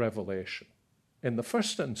of that revelation in the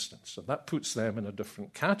first instance, and that puts them in a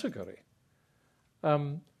different category.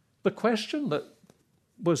 The question that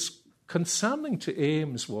was concerning to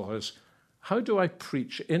Ames was, how do I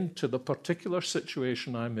preach into the particular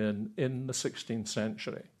situation I'm in the 16th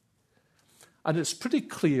century? And it's pretty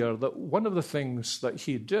clear that one of the things that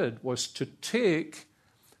he did was to take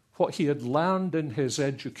what he had learned in his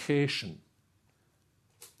education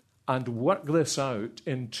and work this out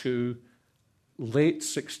into late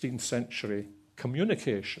 16th century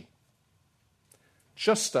communication.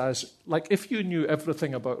 Just as, like, if you knew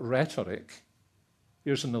everything about rhetoric,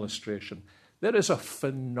 here's an illustration. There is a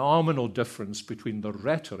phenomenal difference between the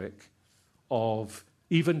rhetoric of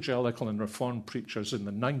evangelical and Reformed preachers in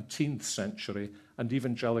the 19th century and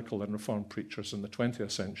evangelical and Reformed preachers in the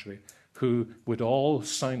 20th century who would all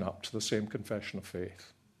sign up to the same confession of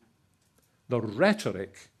faith. The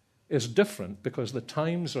rhetoric is different because the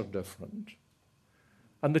times are different.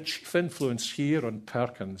 And the chief influence here on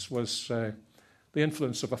Perkins was the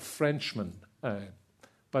influence of a Frenchman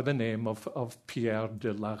by the name of Pierre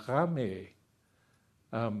de la Ramée.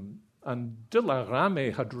 And de la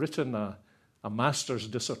Ramée had written a master's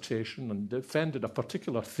dissertation and defended a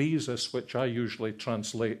particular thesis, which I usually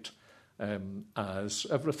translate as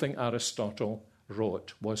everything Aristotle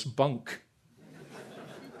wrote was bunk.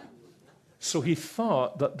 So he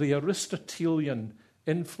thought that the Aristotelian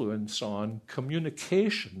influence on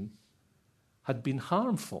communication had been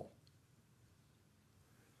harmful.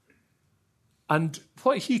 And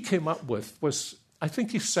what he came up with was, I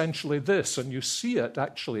think, essentially this, and you see it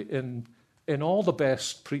actually in all the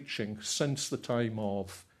best preaching since the time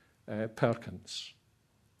of Perkins.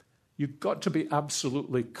 You've got to be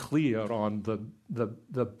absolutely clear on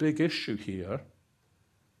the big issue here,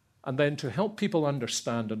 and then to help people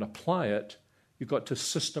understand and apply it, you've got to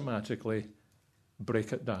systematically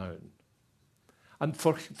break it down. And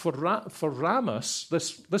for Ramus,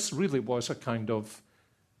 this really was a kind of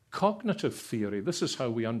cognitive theory. This is how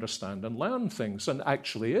we understand and learn things, and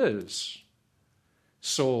actually is.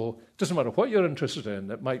 So it doesn't matter what you're interested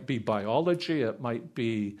in. It might be biology, it might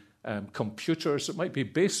be computers. It might be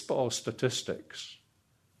baseball statistics.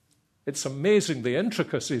 It's amazing the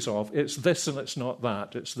intricacies of it's this and it's not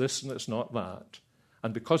that. It's this and it's not that.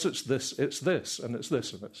 And because it's this, and it's this, and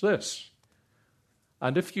it's this.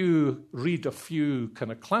 And if you read a few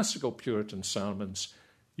kind of classical Puritan sermons,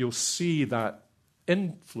 you'll see that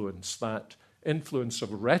influence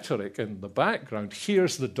of rhetoric in the background.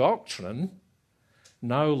 Here's the doctrine.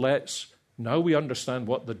 Now we understand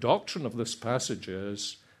what the doctrine of this passage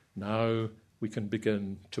is. Now we can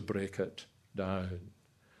begin to break it down.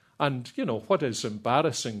 And, what is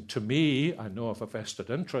embarrassing to me, I know I have a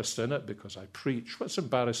vested interest in it because I preach, what's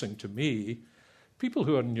embarrassing to me, people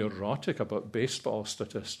who are neurotic about baseball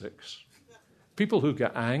statistics, people who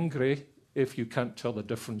get angry if you can't tell the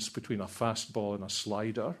difference between a fastball and a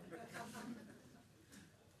slider,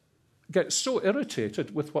 get so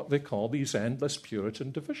irritated with what they call these endless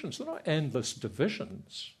Puritan divisions. They're not endless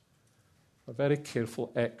divisions. They're very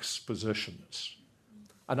careful expositions.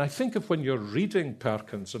 And I think if when you're reading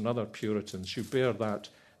Perkins and other Puritans, you bear that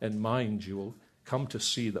in mind, you will come to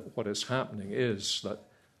see that what is happening is that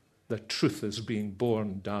the truth is being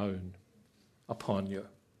borne down upon you.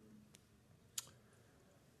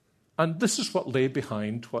 And this is what lay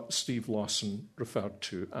behind what Steve Lawson referred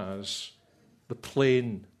to as the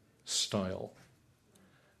plain style.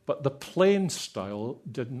 But the plain style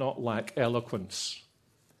did not lack eloquence.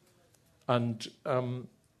 And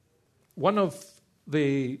one of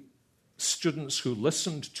the students who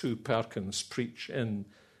listened to Perkins preach in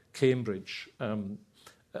Cambridge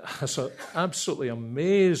has an absolutely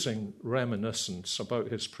amazing reminiscence about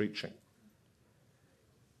his preaching.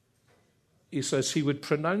 He says he would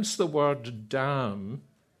pronounce the word damn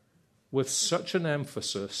with such an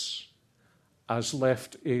emphasis as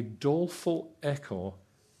left a doleful echo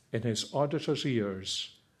in his auditors'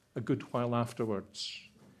 ears a good while afterwards.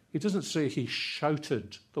 He doesn't say he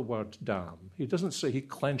shouted the word damn. He doesn't say he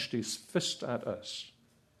clenched his fist at us.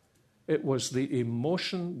 It was the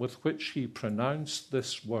emotion with which he pronounced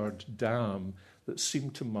this word damn that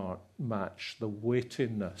seemed to match the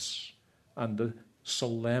weightiness and the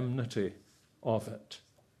solemnity of it.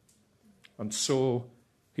 And so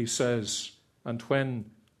he says, and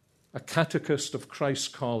when a catechist of Christ's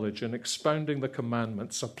College, in expounding the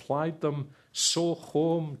commandments, applied them so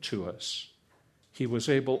home to us, he was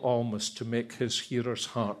able almost to make his hearers'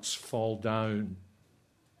 hearts fall down,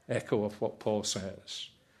 echo of what Paul says,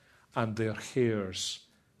 and their hairs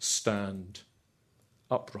stand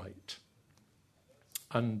upright.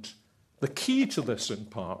 And the key to this in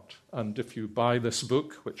part, and if you buy this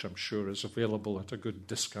book, which I'm sure is available at a good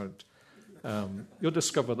discount, you'll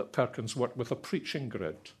discover that Perkins worked with a preaching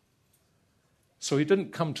grid. So he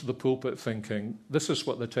didn't come to the pulpit thinking, this is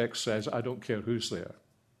what the text says, I don't care who's there.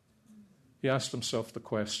 He asked himself the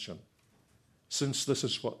question, since this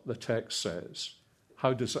is what the text says,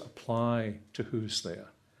 how does it apply to who's there?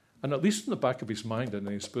 And at least in the back of his mind in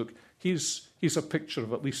his book, he's a picture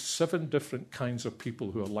of at least 7 different kinds of people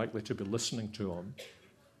who are likely to be listening to him.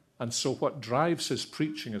 And so what drives his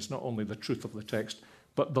preaching is not only the truth of the text,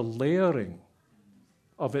 but the layering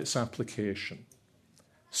of its application.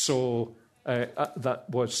 So that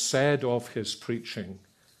was said of his preaching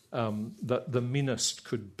that the meanest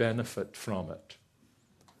could benefit from it,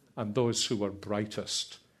 and those who were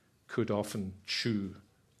brightest could often chew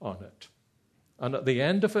on it. And at the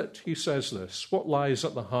end of it, he says this, what lies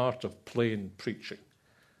at the heart of plain preaching?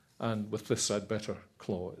 And with this I'd better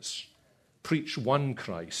close. Preach one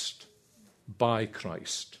Christ, by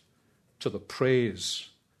Christ, to the praise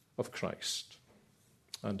of Christ.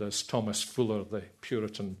 And as Thomas Fuller, the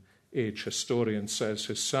Puritan age historian, says,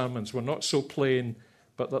 his sermons were not so plain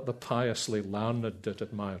but that the piously learned did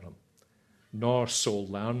admire him, nor so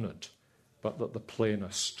learned, but that the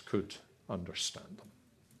plainest could understand them.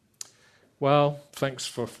 Well, thanks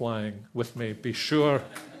for flying with me. Be sure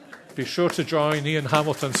to join Ian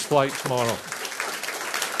Hamilton's flight tomorrow.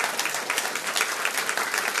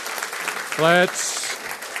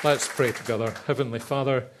 Let's pray together. Heavenly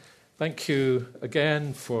Father, thank you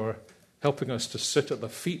again for helping us to sit at the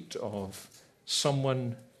feet of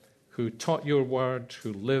someone who taught your word,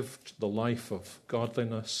 who lived the life of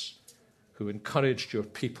godliness, who encouraged your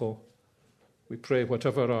people. We pray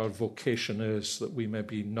whatever our vocation is, that we may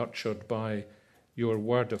be nurtured by your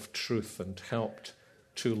word of truth and helped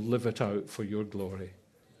to live it out for your glory.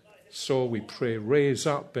 So we pray, raise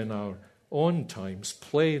up in our own times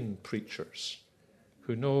plain preachers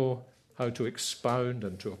who know how to expound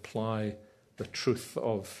and to apply the truth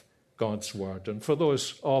of God's word. And for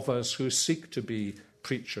those of us who seek to be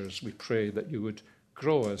preachers, we pray that you would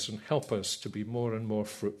grow us and help us to be more and more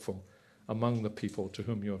fruitful among the people to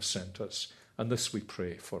whom you have sent us. And this we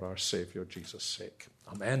pray for our Saviour Jesus' sake.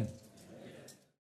 Amen.